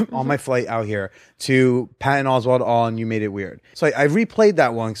re-listening on my flight out here to Patton Oswalt on You Made It Weird. So I replayed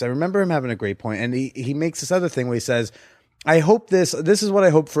that one because I remember him having a great point. And he makes this other thing where he says, I hope this is what I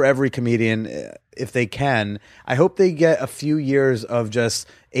hope for every comedian, if they can. I hope they get a few years of just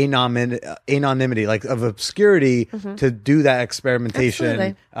anonymity, like of obscurity, to do that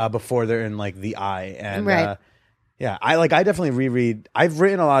experimentation before they're in like the eye. And yeah, I definitely reread. I've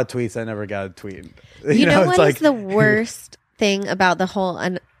written a lot of tweets. I never got a tweet. You know what is the worst thing about the whole?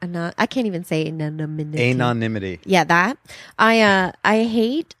 I can't even say anonymity. Yeah, that I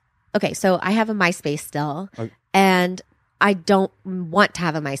hate. Okay, so I have a MySpace still, and I don't want to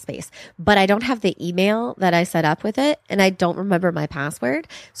have a MySpace, but I don't have the email that I set up with it, and I don't remember my password.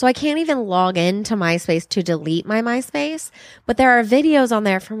 So I can't even log into MySpace to delete my MySpace. But there are videos on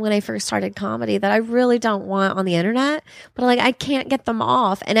there from when I first started comedy that I really don't want on the internet, but like I can't get them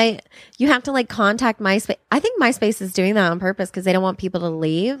off. And you have to like contact MySpace. I think MySpace is doing that on purpose because they don't want people to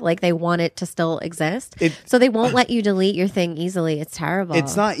leave. Like they want it to still exist. So they won't let you delete your thing easily. It's terrible.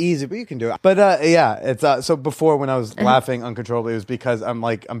 It's not easy, but you can do it. But yeah, it's so before when I was laughing uncontrollably, it was because I'm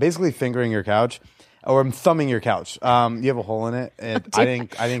basically fingering your couch, or I'm thumbing your couch. You have a hole in it, and I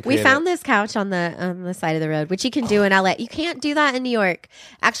didn't. We found this couch on the side of the road, which you can do in LA. You can't do that in New York.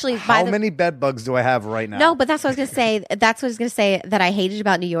 Actually, how many bed bugs do I have right now? No, but that's what I was gonna say. That's what I was gonna say that I hated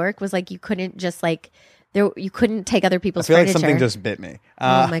about New York was like you couldn't just like you couldn't take other people's furniture. I feel like something just bit me.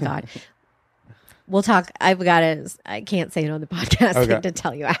 Oh my god. We'll talk. I can't say it on the podcast. I have to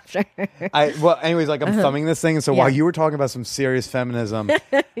tell you after. Anyways, like I'm thumbing this thing. So while you were talking about some serious feminism,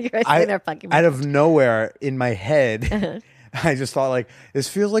 you're sitting there fucking out of nowhere in my head, I just thought like this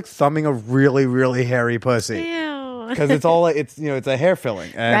feels like thumbing a really, really hairy pussy. Ew. Because it's all like it's a hair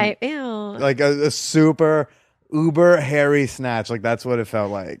filling, and right? Ew. Like a super uber hairy snatch. Like that's what it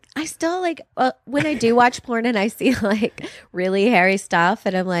felt like. I still like when I do watch porn and I see like really hairy stuff,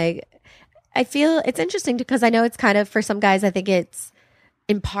 and I'm like. I feel it's interesting because I know it's kind of for some guys. I think it's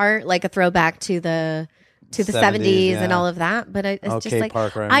in part like a throwback to the 70s and all of that. But it's just like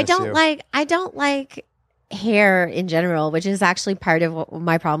Parker, I don't like hair in general, which is actually part of what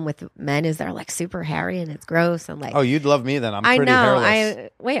my problem with men is they're like super hairy and it's gross and like. Oh, you'd love me then. I'm pretty hairless.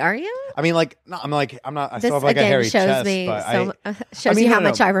 Wait, are you? I mean, like, no, I'm not. I still have like a hairy chest, but shows you how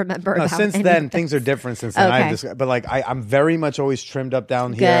much I remember. No, about since then, things are different. Since then, but like, I'm very much always trimmed up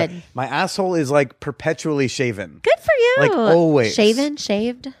down here. Good. My asshole is like perpetually shaven. Good for you. Like always. Shaven.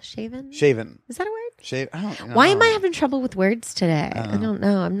 Shaven. Is that a word? I don't know. Why am I having trouble with words today? I don't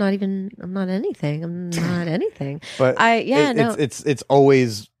know. I'm not anything. I'm not anything. But it's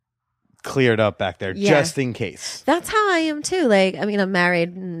always cleared up back there just in case. That's how I am too. Like, I mean, I'm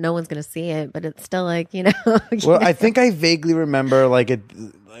married. No one's gonna see it, but it's still like I think I vaguely remember like a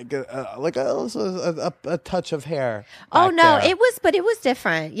touch of hair. Oh no, there. it was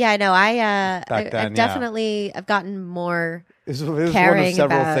different. Yeah, no, I definitely I've gotten more. It was caring one of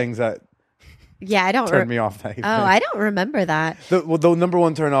several about, things that. Yeah, I don't turn me off. That I don't remember that. The number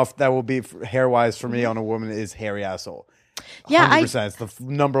one turn off that will be hair wise for me on a woman is hairy asshole. Yeah, 100%. It's the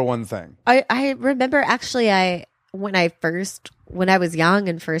number one thing. I remember actually when I was young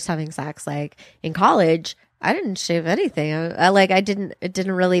and first having sex, like in college, I didn't shave anything. It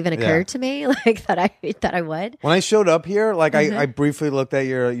didn't really even occur to me like that I would. When I showed up here, like I briefly looked at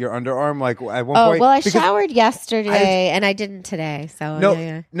your underarm, like at one point. Well, I showered yesterday and I didn't today. So no,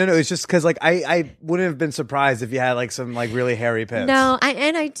 it's just because like I wouldn't have been surprised if you had like some like really hairy pits. No,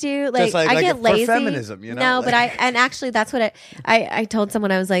 I do like I get lazy. For feminism, No, but actually that's what I told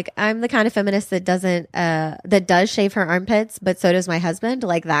someone. I was like, I'm the kind of feminist that that does shave her armpits, but so does my husband,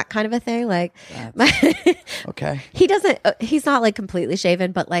 like that kind of a thing. Like Okay. He doesn't. He's not like completely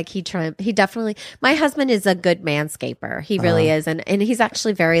shaven, but like he definitely. My husband is a good manscaper. He really is, and he's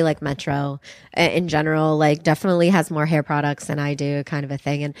actually very like metro in general. Like definitely has more hair products than I do, kind of a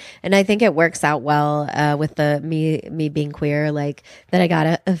thing. And I think it works out well with the me being queer. Like that, I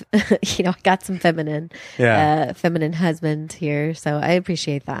got I got some feminine husband here, so I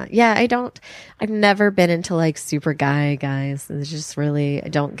appreciate that. Yeah, I've never been into like super guys. It's just really I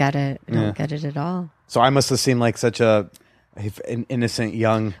don't get it. I don't get it at all. So I must have seemed like such an innocent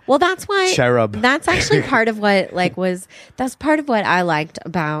young that's why cherub. That's actually part of what that's part of what I liked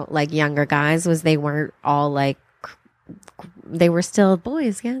about like younger guys was they weren't all like they were still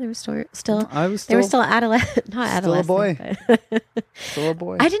boys. Yeah, they were still they were still adolescent, not adolescent. Still a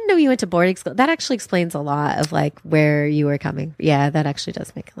boy. I didn't know you went to boarding school. That actually explains a lot of like where you were coming. Yeah, that actually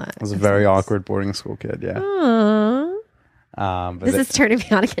does make a lot. I was a very awkward boarding school kid. Yeah. Aww. But this is turning me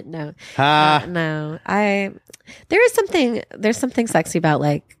on again. No, no. There's something sexy about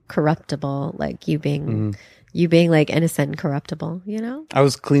like corruptible, like you being like innocent and corruptible. You know. I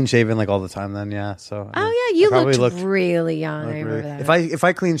was clean shaven like all the time then. Yeah. So. You looked really young. I remember that. If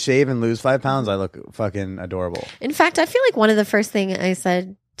I clean shave and lose 5 pounds, I look fucking adorable. In fact, I feel like one of the first thing I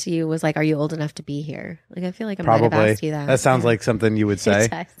said to you was like, "Are you old enough to be here?" Like, I feel like I might have asked you that. That sounds like something you would say.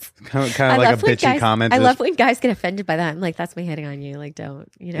 It does. Kind of like a bitchy comment. I love when guys get offended by that. I'm like, "That's me hitting on you." Like, don't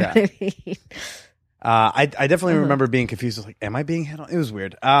you know what I mean? I definitely remember being confused. I was like, "Am I being hit on?" It was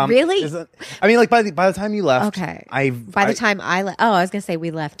weird. Really? I mean, like by the time you left, okay. By the time I left, I was gonna say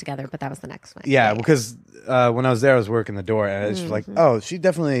we left together, but that was the next one. Yeah, because when I was there, I was working the door, and it's like, oh, she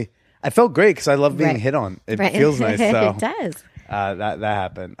definitely. I felt great because I love being hit on. It feels nice. So. It does. That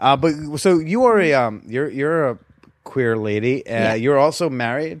happened. But so you are you're a queer lady. You're also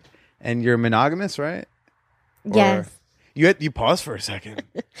married, and you're monogamous, right? Yes. You pause for a second.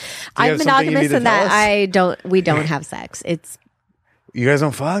 I'm monogamous in that we don't have sex. You guys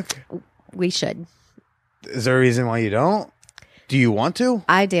don't fuck? We should. Is there a reason why you don't? Do you want to?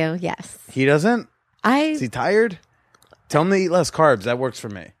 I do, yes. He doesn't? Is he tired? Tell him to eat less carbs. That works for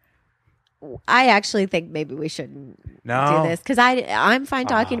me. I actually think maybe we shouldn't do this because I'm fine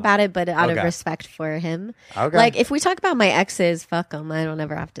talking about it, but out of respect for him. Okay. Like if we talk about my exes, fuck them. I don't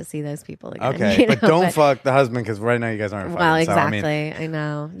ever have to see those people again. Okay, but don't fuck the husband because right now you guys aren't fucking. Well, exactly. So, I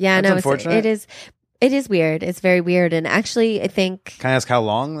know. Yeah, no, it is weird. It's very weird, and actually, I think. Can I ask how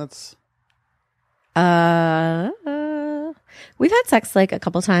long that's? We've had sex like a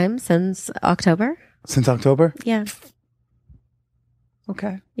couple times since October. Since October? Yeah.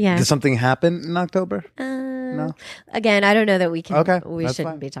 Okay. Yeah. Did something happen in October? No. Again, I don't know that we can. Okay. We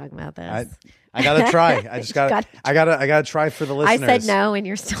shouldn't be talking about this. I gotta try. I gotta try for the listeners. I said no, and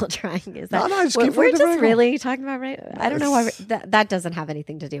you're still trying. Is that? No, I just we're just really talking about right. I don't know why that doesn't have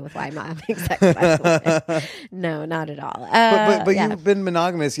anything to do with why I'm not having sex. By the way. No, not at all. But you've been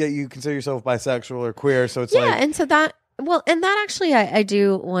monogamous, yet you consider yourself bisexual or queer. So it's and so that actually I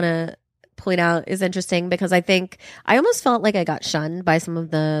do want to point out is interesting because I think I almost felt like I got shunned by some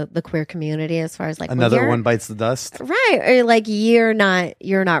of the queer community as far as like another one bites the dust, right? Or like you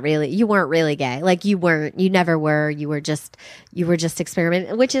weren't really gay, like you never were, you were just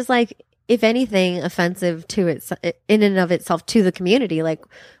experimenting, which is like if anything offensive to it in and of itself to the community. Like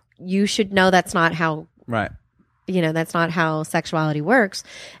you should know that's not how that's not how sexuality works.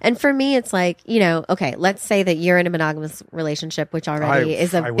 And for me, it's like, okay, let's say that you're in a monogamous relationship, which already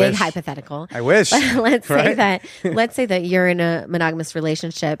is a big hypothetical. I wish. Let's say that you're in a monogamous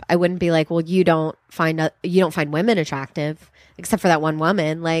relationship. I wouldn't be like, well, you don't find women attractive except for that one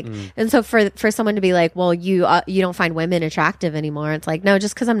woman. Like, and so for someone to be like, well, you don't find women attractive anymore. It's like, no,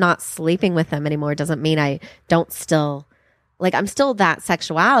 just because I'm not sleeping with them anymore doesn't mean I don't still like, I'm still that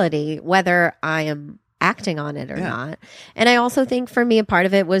sexuality, whether I am acting on it or not. And I also think for me, a part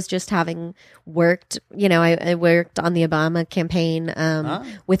of it was just having worked, I worked on the Obama campaign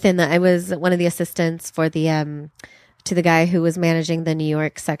I was one of the assistants for the to the guy who was managing the New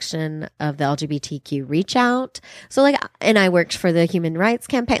York section of the LGBTQ reach out. So and I worked for the human rights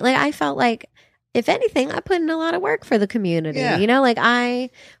campaign. Like I felt like if anything, I put in a lot of work for the community, I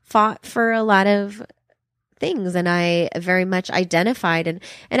fought for a lot of things and I very much identified and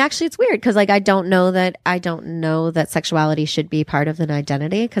actually it's weird because I don't know that sexuality should be part of an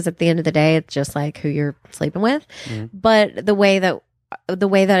identity because at the end of the day it's just like who you're sleeping with. But the way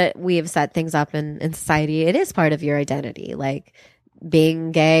that we have set things up in society, it is part of your identity. Like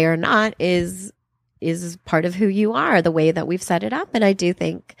being gay or not is part of who you are, the way that we've set it up. And I do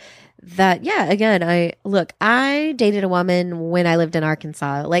think that, again, I dated a woman when I lived in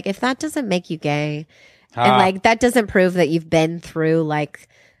Arkansas. Like if that doesn't make you gay, and like that doesn't prove that you've been through like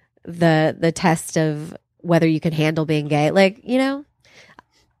the test of whether you can handle being gay. Like, you know,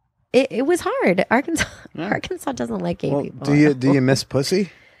 it was hard. Arkansas doesn't like gay people. Do you miss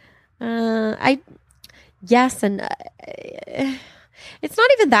pussy? Yes, and it's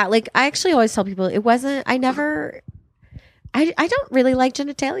not even that. Like, I actually always tell people I don't really like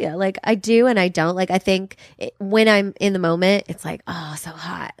genitalia. Like, I do and I don't. Like, I think when I'm in the moment, it's like, oh, so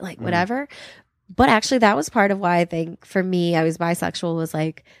hot, like whatever. But actually, that was part of why I think for me, I was bisexual, was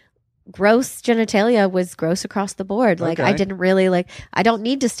like, gross genitalia was gross across the board. Like, I didn't really I don't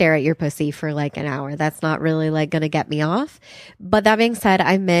need to stare at your pussy for like an hour. That's not really like going to get me off. But that being said,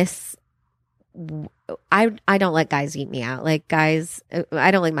 I don't let guys eat me out. Like, guys,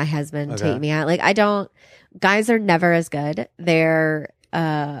 I don't like my husband to eat me out. Like, guys are never as good. They're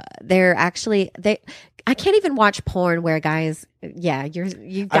actually, I can't even watch porn where guys,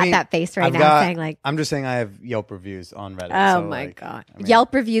 you got that face right now saying like, I'm just saying I have Yelp reviews on Reddit. Oh my God.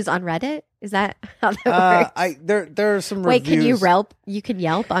 Yelp reviews on Reddit? Is that how that works? There are some Wait, reviews. you can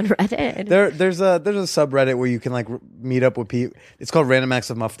Yelp on Reddit? There's a subreddit where you can like meet up with people. It's called Random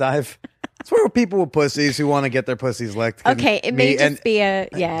Acts of Muff Dive. It's where people with pussies who want to get their pussies licked. Okay, it may just be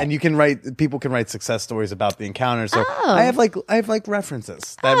and you can people can write success stories about the encounter. So I have like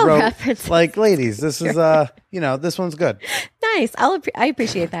references that references. Like, ladies, this is this one's good. Nice. I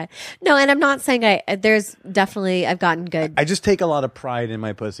appreciate that. No, and I'm not saying there's definitely I've gotten good. I just take a lot of pride in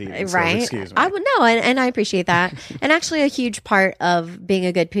my pussy. Right. So excuse me. I would know, and I appreciate that. And actually, a huge part of being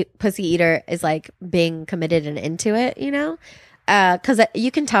a good pussy eater is like being committed and into it. You know. Because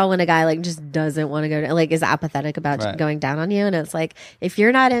you can tell when a guy like just doesn't want to go, like is apathetic about going down on you, and it's like if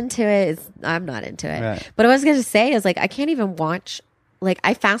you're not into it, I'm not into it. Right. But what I was gonna say is like I can't even watch, like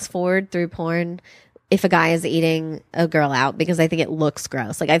I fast forward through porn if a guy is eating a girl out because I think it looks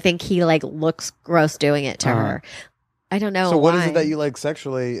gross. Like I think he like looks gross doing it to her. I don't know. So what is it that you like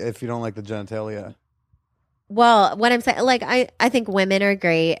sexually if you don't like the genitalia? Well, what I'm saying, like I think women are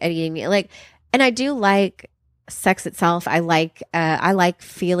great at eating me, like, and I do like sex itself. I like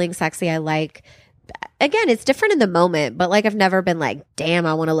feeling sexy. Again, it's different in the moment, but like I've never been like, damn,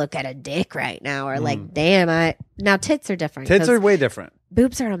 I want to look at a dick right now, or like, damn, now tits are different. Tits are way different.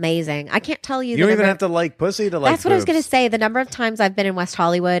 Boobs are amazing. I can't tell you. You don't even have to like pussy to like. That's what I was gonna say. The number of times I've been in West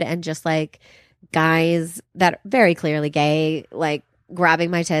Hollywood and just like guys that are very clearly gay, like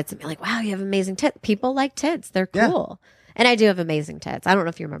grabbing my tits and be like, wow, you have amazing tits. People like tits. They're cool. Yeah. And I do have amazing tits. I don't know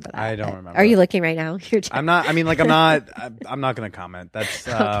if you remember that. I don't remember. Are you looking right now? I'm not. I mean, like, I'm not going to comment. That's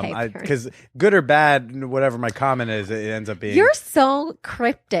because good or bad, whatever my comment is, it ends up being. You're so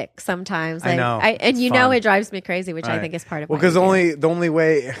cryptic sometimes. Like, I know, it drives me crazy, which I think is part of. Well, because the only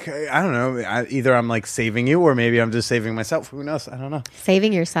way, I don't know. Either I'm like saving you, or maybe I'm just saving myself. Who knows? I don't know.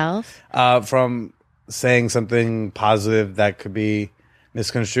 Saving yourself from saying something positive that could be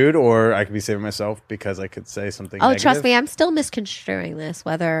misconstrued, or I could be saving myself because I could say something negative. Trust me, I'm still misconstruing this,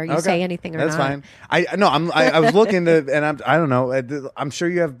 whether you say anything or not. That's fine. I was looking to, and I don't know. I'm sure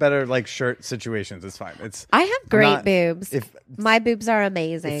you have better like shirt situations. It's fine. I have great boobs. My boobs are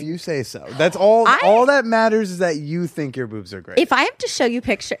amazing. If you say so. That's all. All that matters is that you think your boobs are great. If I have to show you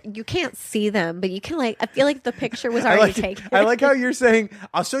picture, you can't see them, but you can like. I feel like the picture was already taken. I like how you're saying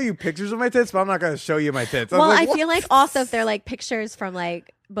I'll show you pictures of my tits, but I'm not going to show you my tits. Well, I feel like also if they're like pictures from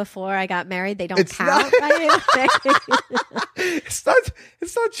like before I got married, they don't count. It's not.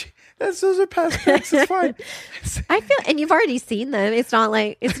 Those are past pics. It's fine. I feel, and you've already seen them. It's not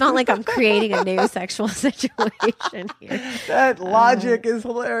like I'm creating a new sexual situation here. That logic is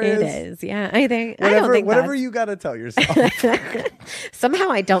hilarious. It is. Yeah, I think. Whatever you got to tell yourself.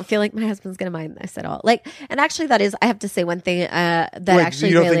 Somehow, I don't feel like my husband's going to mind this at all. Like, and actually, that is. I have to say one thing. You don't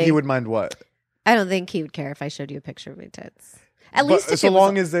think he would mind what? I don't think he would care if I showed you a picture of my tits. At least so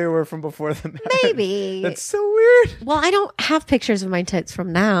long as they were from before the marriage. Maybe. That's so weird. Well, I don't have pictures of my tits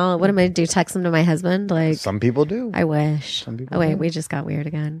from now. What am I going to do? Text them to my husband? Like, some people do. I wish. Some people do. We just got weird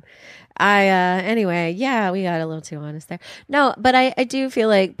again. Anyway, yeah, we got a little too honest there. No, but I do feel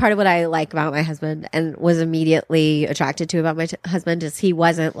like part of what I like about my husband and was immediately attracted to about my husband is he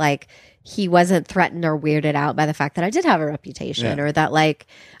wasn't threatened or weirded out by the fact that I did have a reputation or that like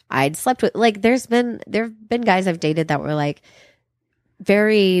I'd slept with, like, there have been guys I've dated that were like,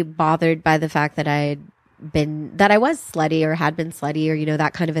 very bothered by the fact that I was slutty or had been slutty or, you know,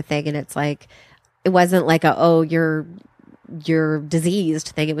 that kind of a thing. And it's like, it wasn't like you're diseased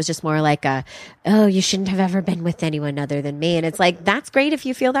thing. It was just more like you shouldn't have ever been with anyone other than me. And it's like, that's great if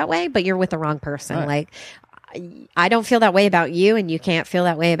you feel that way, but you're with the wrong person. Right. Like, I don't feel that way about you and you can't feel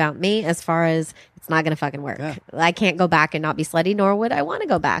that way about me, as far as it's not going to fucking work. Yeah. I can't go back and not be slutty, nor would I want to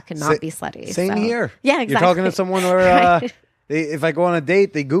go back and not be slutty. Same here. Yeah, exactly. You're talking to someone where, if I go on a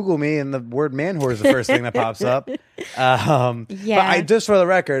date, they Google me, and the word man whore is the first thing that pops up. But just for the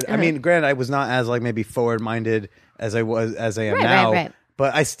record, I mean, granted, I was not as like maybe forward minded as I am now. Right.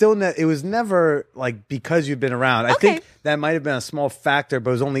 But I still, it was never like because you've been around. I think that might have been a small factor,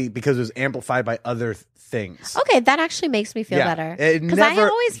 but it was only because it was amplified by other things. Okay, that actually makes me feel better. Because I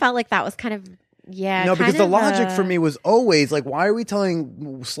always felt like that was kind of, no, because the logic for me was always like, why are we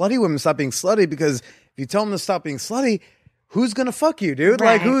telling slutty women to stop being slutty? Because if you tell them to stop being slutty, who's going to fuck you, dude?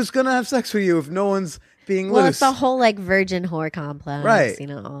 Right. Like, who's going to have sex with you if no one's being loose? Well, it's the whole like virgin whore complex, right? You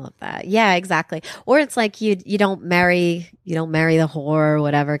know, all of that. Yeah, exactly. Or it's like you don't marry the whore or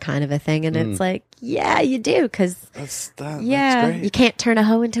whatever kind of a thing, and it's like, yeah, you do because that's great. You can't turn a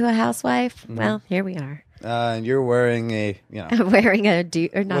hoe into a housewife. Well, here we are. And you're wearing wearing a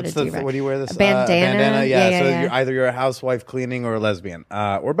not a do-rag. What do you wear this? A bandana. Yeah. So you're a housewife cleaning or a lesbian,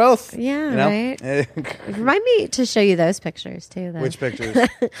 or both. Yeah, right. Remind me to show you those pictures too. Though. Which pictures?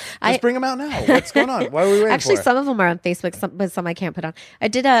 Just bring them out now. What's going on? Why are we waiting? Actually, for? some of them are on Facebook, but some I can't put on. I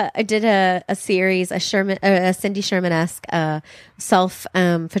did a series, a Cindy Sherman-esque self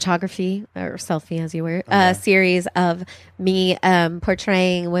photography or selfie as you were, series of me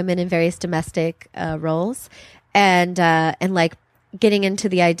portraying women in various domestic roles. And like getting into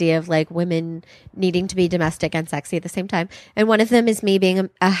the idea of like women needing to be domestic and sexy at the same time. And one of them is me being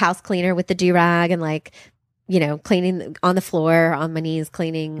a house cleaner with the do-rag and like, you know, cleaning on the floor, on my knees,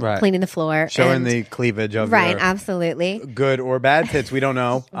 cleaning the floor. Showing the cleavage of your absolutely. Good or bad tits, we don't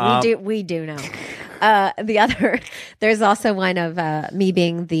know. We do know. There's also one of me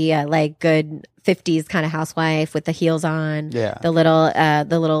being the like good 50s kind of housewife with the heels on, the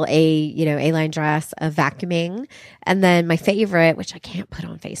little A-line dress, vacuuming, and then my favorite, which I can't put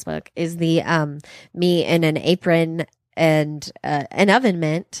on Facebook, is the me in an apron and an oven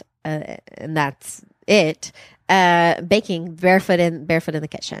mitt, and that's it. Baking barefoot in the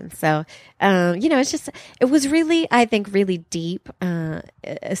kitchen. So, it was really, I think, really deep,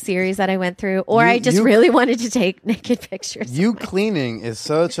 a series that I went through, or I just really wanted to take naked pictures. You cleaning is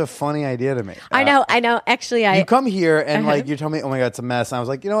such a funny idea to me. I know. Actually, you come here and like, you tell me, oh my God, it's a mess. And I was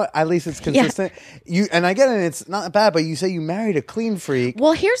like, you know what? At least it's consistent. And I get it. It's not bad, but you say you married a clean freak.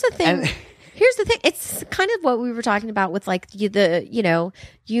 Well, here's the thing. Here's the thing. It's kind of what we were talking about with like you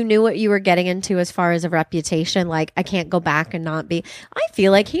knew what you were getting into as far as a reputation. Like I can't go back and not be. I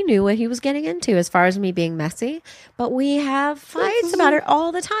feel like he knew what he was getting into as far as me being messy. But we have fights about it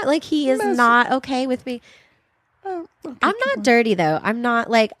all the time. Like he is not okay with me. I'm not dirty though. I'm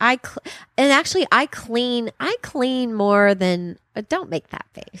not like I clean more than. Don't make that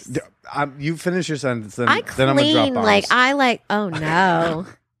face. You finish your sentence. Then I clean I'm gonna drop bombs. like I like. Oh no.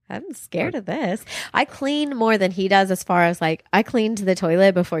 I'm scared of this. I clean more than he does as far as like I cleaned the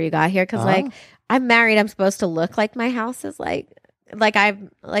toilet before you got here because like I'm married. I'm supposed to look like my house is like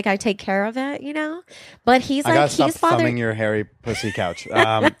I take care of it, you know. But he's like he's thumbing your hairy pussy couch.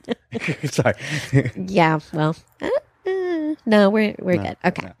 Sorry. Yeah. Well, no, we're good.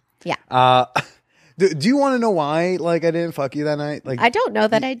 Okay. No. Yeah. Do you want to know why? Like I didn't fuck you that night. Like I don't know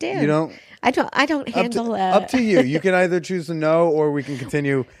that I do. You don't. I don't handle up to you. You can either choose to know or we can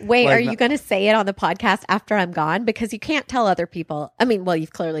continue. Wait, are you going to say it on the podcast after I'm gone? Because you can't tell other people. I mean, well,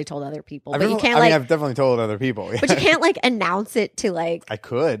 you've clearly told other people, but you can't I've definitely told other people. But you can't like announce it to like. I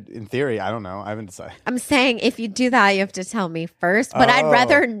could, in theory. I don't know. I haven't decided. I'm saying if you do that, you have to tell me first. But I'd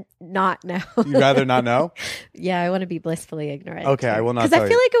rather not know. You'd rather not know? Yeah, I want to be blissfully ignorant. Okay, I will not. Because I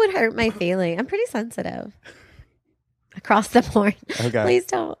feel like it would hurt my feeling. I'm pretty sensitive. Across the board. Okay. Please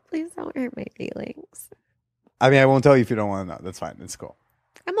don't hurt my feelings. I mean, I won't tell you if you don't want to know. That's fine. It's cool.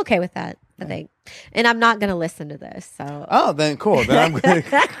 I'm okay with that, I think. And I'm not going to listen to this. So. Oh, then cool. Then I'm going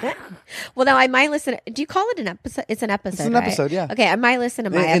to. Well, no, I might listen. Do you call it an episode? It's an episode. It's an episode, yeah. Okay, I might listen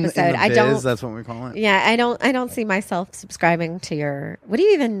to my episode. In the biz, I don't. That's what we call it. Yeah, I don't see myself subscribing to your. What do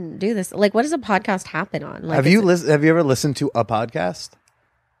you even do this? Like, what does a podcast happen on? Like, have you ever listened to a podcast?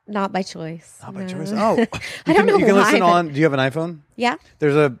 Not by choice. Not by choice. Oh, I don't know You can why, listen on. Do you have an iPhone? Yeah.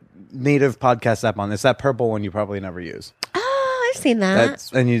 There's a native podcast app on. It's that purple one you probably never use. Oh, I've seen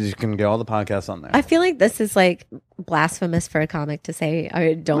that. And you just can get all the podcasts on there. I feel like this is like blasphemous for a comic to say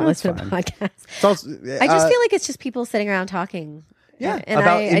I don't listen to podcasts. I just feel like it's just people sitting around talking. Yeah, and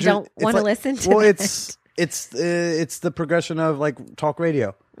I don't want to listen to. Well, it's the progression of like talk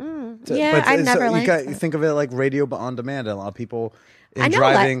radio. Yeah, I never liked it. You think of it like radio, but on demand. A lot of people. And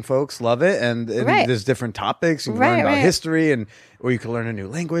driving folks love it, and there's different topics. You can learn about history, or you can learn a new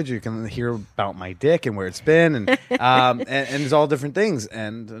language. Or you can hear about my dick and where it's been, and and it's all different things.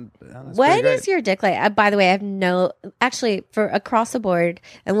 And what is your dick like? By the way, I have no actually for across the board,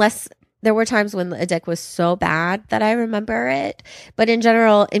 unless there were times when a dick was so bad that I remember it. But in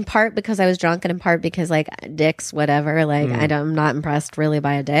general, in part because I was drunk and in part because like dicks, whatever, like I'm not impressed really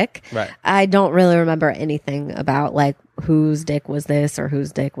by a dick. Right. I don't really remember anything about like whose dick was this or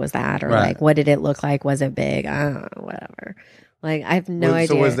whose dick was that or like what did it look like? Was it big? I don't know, whatever. Like I have no idea.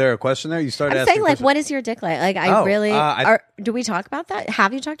 So was there a question there? You started asking saying like, questions. what is your dick like? Like do we talk about that?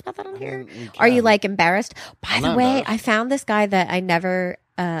 Have you talked about that on here? Are you like embarrassed? By the way, I found this guy that I never,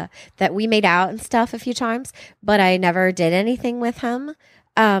 that we made out and stuff a few times, but I never did anything with him.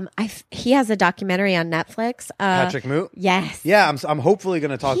 He has a documentary on Netflix. Patrick Moot? Yes. Yeah, I'm hopefully going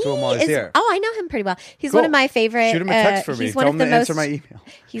to talk to him while he's here. Oh, I know him pretty well. He's one of my favorite. Shoot him a text for me. Tell him to answer my email.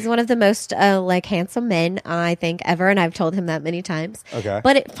 He's one of the most like handsome men I think ever, and I've told him that many times. Okay.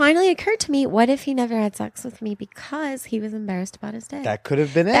 But it finally occurred to me: what if he never had sex with me because he was embarrassed about his dick? That could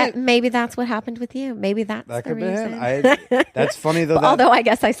have been it. Maybe that's what happened with you. Maybe that's the reason. That's funny though. Although I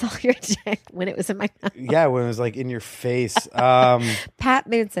guess I saw your dick when it was in my mouth. Yeah, when it was like in your face. Pat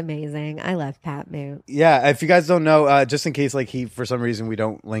Moot's amazing. I love Pat Moot. Yeah, if you guys don't know, just in case like for some reason we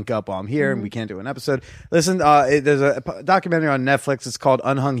don't link up while I'm here and we can't do an episode, listen, there's a documentary on Netflix. It's called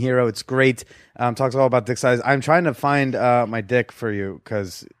Unhung Hero. It's great. Talks all about dick size. I'm trying to find my dick for you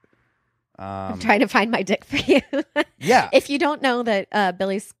because I'm trying to find my dick for you. Yeah. If you don't know that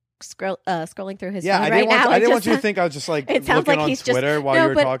Billy's scrolling through his phone right now. I didn't want you to think I was just like it sounds looking like on he's Twitter while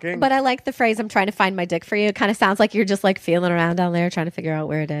you were talking. But I like the phrase, I'm trying to find my dick for you. It kind of sounds like you're just like feeling around down there trying to figure out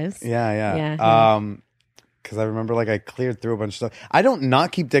where it is. Yeah. Because I remember like I cleared through a bunch of stuff. I don't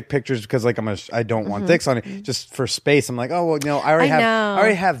not keep dick pictures because like I don't want dicks on it. Just for space. I'm like, oh well, I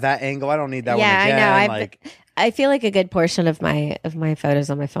already have that angle. I don't need that one again. I know. I feel like a good portion of my photos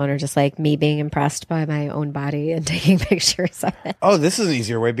on my phone are just like me being impressed by my own body and taking pictures of it. Oh, this is an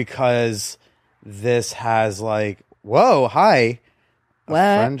easier way because this has like, whoa, hi. What?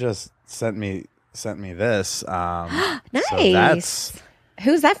 A friend just sent me this. Nice. So that's.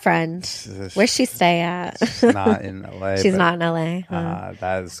 Who's that friend? Where's she stay at? She's not in LA. She's not in LA.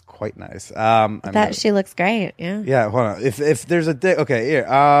 That is quite nice. She looks great. Yeah. Yeah. Hold on. If there's a dick, okay.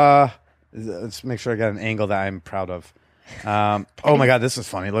 Here. Let's make sure I got an angle that I'm proud of. Oh my god, this is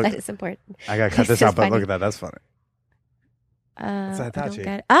funny. Look, that is important. I gotta cut this out, but look at that. That's funny. What's that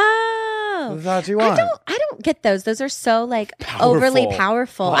Hitachi? Oh, Hitachi one. I don't get those. Those are so like powerful. Overly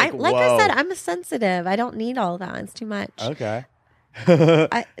powerful. Like I said, I'm a sensitive. I don't need all that. It's too much. Okay.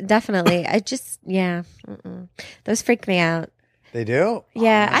 Definitely. I just Mm-mm. Those freak me out. They do?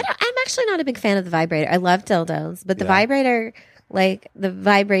 Yeah. I'm actually not a big fan of the vibrator. I love dildos, but the vibrator, like the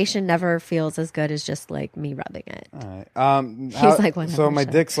vibration never feels as good as just like me rubbing it. All right. He's like, whatever. So my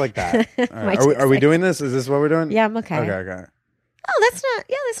dick's like that. All right. Are we like doing this? Is this what we're doing? Yeah, I'm okay. Okay. Oh,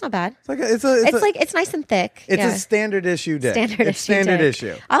 that's not bad. It's nice and thick. It's a standard issue dick. Standard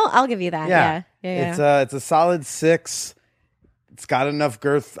issue. I'll give you that. Yeah. It's a solid 6. It's got enough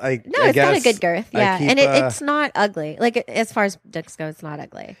girth. It's got a good girth. Yeah, and it's not ugly. Like as far as dicks go, it's not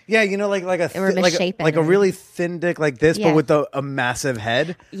ugly. Yeah, like a really thin dick like this, but with a massive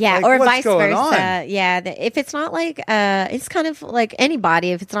head. Yeah, like, or what's vice going versa. On? Yeah, if it's not like it's kind of like any body.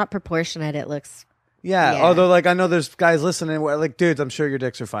 If it's not proportionate, it looks. Yeah, although like I know there's guys listening where like, dudes, I'm sure your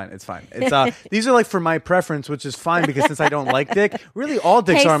dicks are fine. It's fine. It's these are like for my preference, which is fine because since I don't like dick, really all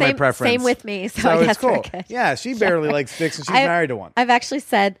dicks are my preference. Same with me, so I guess it's cool. we're good. Yeah, she barely likes dicks and she's married to one. I've actually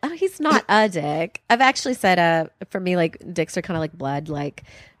said, oh, he's not a dick. I've actually said, for me, like dicks are kind of like blood. Like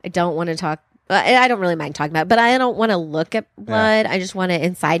I don't want to talk. I don't really mind talking about it, but I don't want to look at blood. I just want it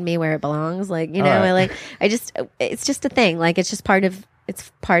inside me where it belongs. Like it's just a thing. Like it's just part of.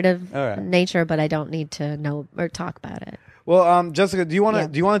 It's part of nature, but I don't need to know or talk about it. Well, Jessica, do you want to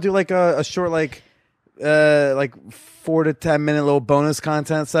do like a short like 4 to 10 minute little bonus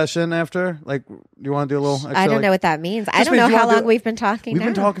content session after? Like, do you want to do a little? Extra, I don't know what that means. I don't know how long we've been talking. We've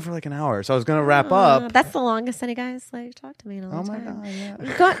been talking for like an hour, so I was going to wrap up. That's the longest any guys like talk to me in a long time.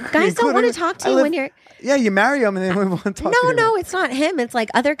 God, yeah. Guys don't want to talk to you when you're. Yeah, you marry them and then we want to talk. No, it's not him. It's like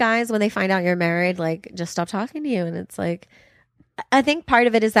other guys when they find out you're married, like just stop talking to you, and it's like. I think part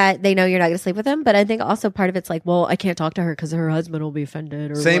of it is that they know you're not going to sleep with them, but I think also part of it's like, well, I can't talk to her because her husband will be offended.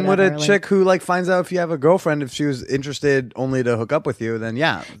 Or same whatever. With a chick who like finds out if you have a girlfriend, if she was interested only to hook up with you, then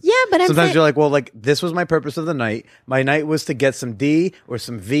yeah. Yeah, but sometimes you're like, well, like this was my purpose of the night. My night was to get some D or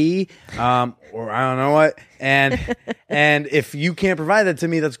some V, or I don't know what. And if you can't provide that to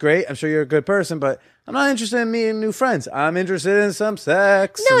me, that's great. I'm sure you're a good person, but I'm not interested in meeting new friends. I'm interested in some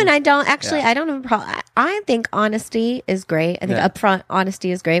sex. No, and I don't actually. I don't have a problem. I think honesty is great. I think upfront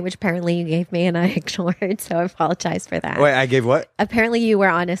honesty is great, which apparently you gave me and I ignored. So I apologize for that. Wait, I gave what? Apparently you were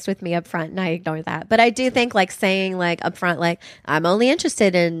honest with me up front and I ignored that. But I do think like saying like up front, like I'm only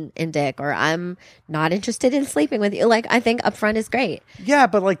interested in dick or I'm not interested in sleeping with you. Like I think up front is great. Yeah,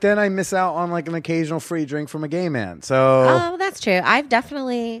 but like then I miss out on like an occasional free drink from a gay man. So oh, that's true. I've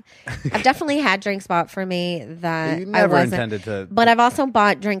definitely had drinks bought for me that you never I wasn't intended to. But I've also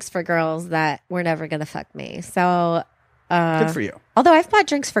bought drinks for girls that were never going to fuck me. So good for you. Although I've bought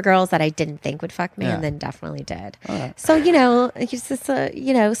drinks for girls that I didn't think would fuck me and then definitely did. Right. So, it's just,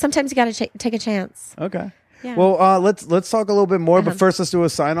 sometimes you got to take a chance. Okay. Yeah. Well, let's talk a little bit more, but first let's do a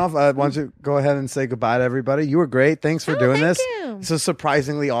sign off. Why don't you go ahead and say goodbye to everybody? You were great. Thanks for doing thank this. you. This is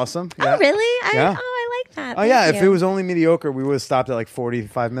surprisingly awesome. Oh, really? Yeah. I like that. Oh, yeah. Thank If you. it was only mediocre, we would have stopped at like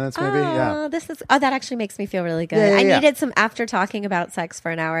 45 minutes maybe. Oh, that actually makes me feel really good. Yeah, I needed some, after talking about sex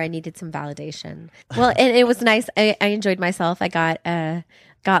for an hour, I needed some validation. Well, and it was nice. I enjoyed myself. I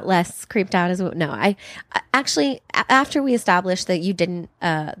got less creeped out as well. No, I actually, after we established that you did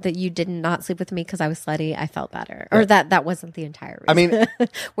not sleep with me because I was slutty, I felt better. Or that wasn't the entire reason. I mean,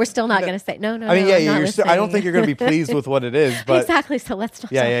 we're still not going to say no. I mean, yeah, I'm not you're still, I don't think you're going to be pleased with what it is, but exactly. So let's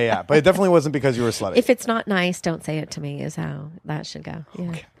not. yeah. But it definitely wasn't because you were slutty. If it's not nice, don't say it to me. Is how that should go.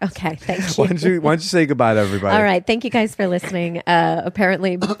 Yeah. Okay. Thank you. Why don't you say goodbye to everybody? All right. Thank you guys for listening.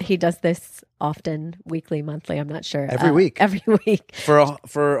 Apparently, he does this often, weekly, monthly. I'm not sure. Every week. Every week.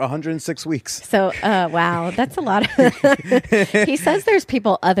 For 106 weeks. So, wow, that's a lot. He says there's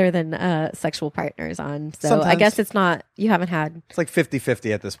people other than sexual partners on. So Sometimes. I guess it's not, you haven't had. It's like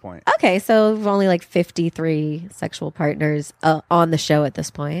 50-50 at this point. Okay. So we've only like 53 sexual partners on the show at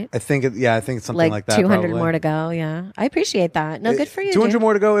this point. I think it's something like that. 200 probably. more to go. Yeah. I appreciate that. No, good for you. 200 dude.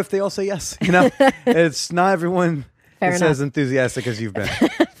 more to go if they all say yes. It's not everyone Fair is enough. as enthusiastic as you've been.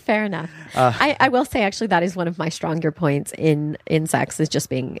 Fair enough. I will say actually that is one of my stronger points in sex is just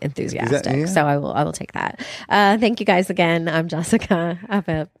being enthusiastic. Yeah. So I will take that. Thank you guys again. I'm Jessica. Have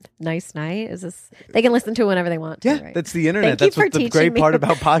a nice night. They can listen to it whenever they want to. Yeah, right? that's the internet. Thank That's you what for the great teaching part me-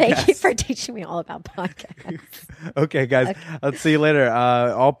 about podcasts. Thank you for teaching me all about podcasts. Okay, guys. Let's see you later.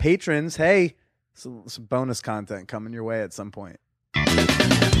 All patrons, hey, some bonus content coming your way at some point.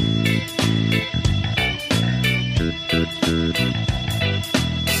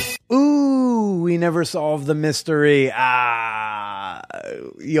 Ooh, we never solved the mystery.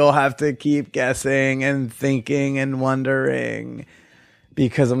 You'll have to keep guessing and thinking and wondering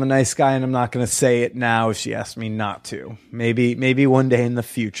because I'm a nice guy and I'm not going to say it now if she asks me not to. Maybe one day in the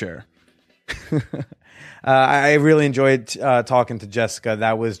future. I really enjoyed talking to Jessica.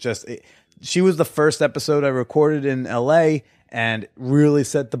 That was she was the first episode I recorded in LA and really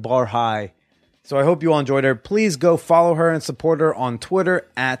set the bar high. So I hope you all enjoyed her. Please go follow her and support her on Twitter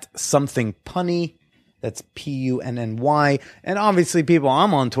at something punny. That's PUNNY. And obviously, people,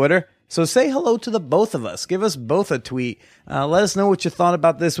 I'm on Twitter. So say hello to the both of us. Give us both a tweet. Let us know what you thought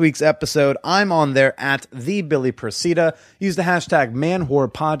about this week's episode. I'm on there at the Billy Procida. Use the hashtag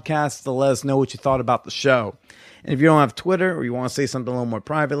ManWhorePodcast to let us know what you thought about the show. And if you don't have Twitter or you want to say something a little more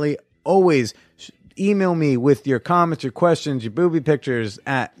privately, always email me with your comments, your questions, your booby pictures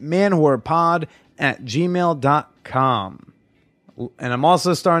at manwhorepod@gmail.com. And I'm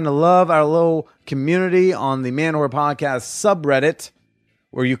also starting to love our little community on the Man Whore Podcast subreddit,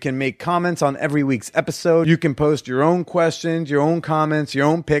 where you can make comments on every week's episode. You can post your own questions, your own comments, your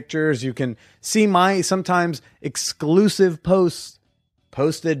own pictures. You can see my sometimes exclusive posts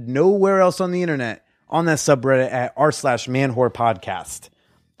posted nowhere else on the internet on that subreddit at r/manwhorepodcast.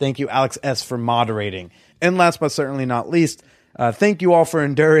 Thank you, Alex S., for moderating. And last but certainly not least, thank you all for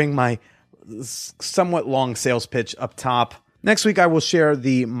enduring my somewhat long sales pitch up top. Next week, I will share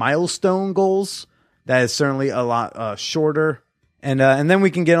the milestone goals. That is certainly a lot shorter. And then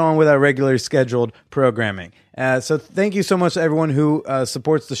we can get on with our regularly scheduled programming. So thank you so much to everyone who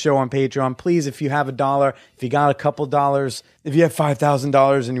supports the show on Patreon. Please, if you have $1, if you got a couple dollars, if you have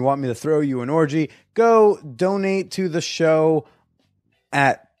 $5,000 and you want me to throw you an orgy, go donate to the show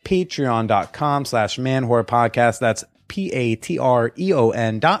at patreon.com/manwhorepodcast. That's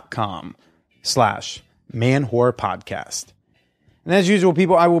patreon.com/manwhorepodcast. And as usual,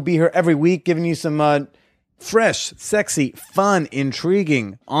 people, I will be here every week giving you some fresh, sexy, fun,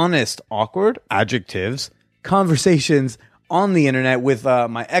 intriguing, honest, awkward adjectives, conversations on the internet with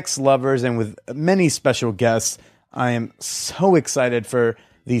my ex-lovers and with many special guests. I am so excited for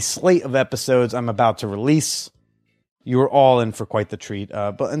the slate of episodes I'm about to release. You are all in for quite the treat.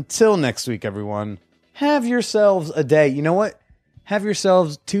 But until next week, everyone, have yourselves a day. You know what? Have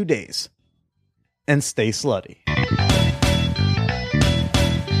yourselves 2 days. and stay slutty.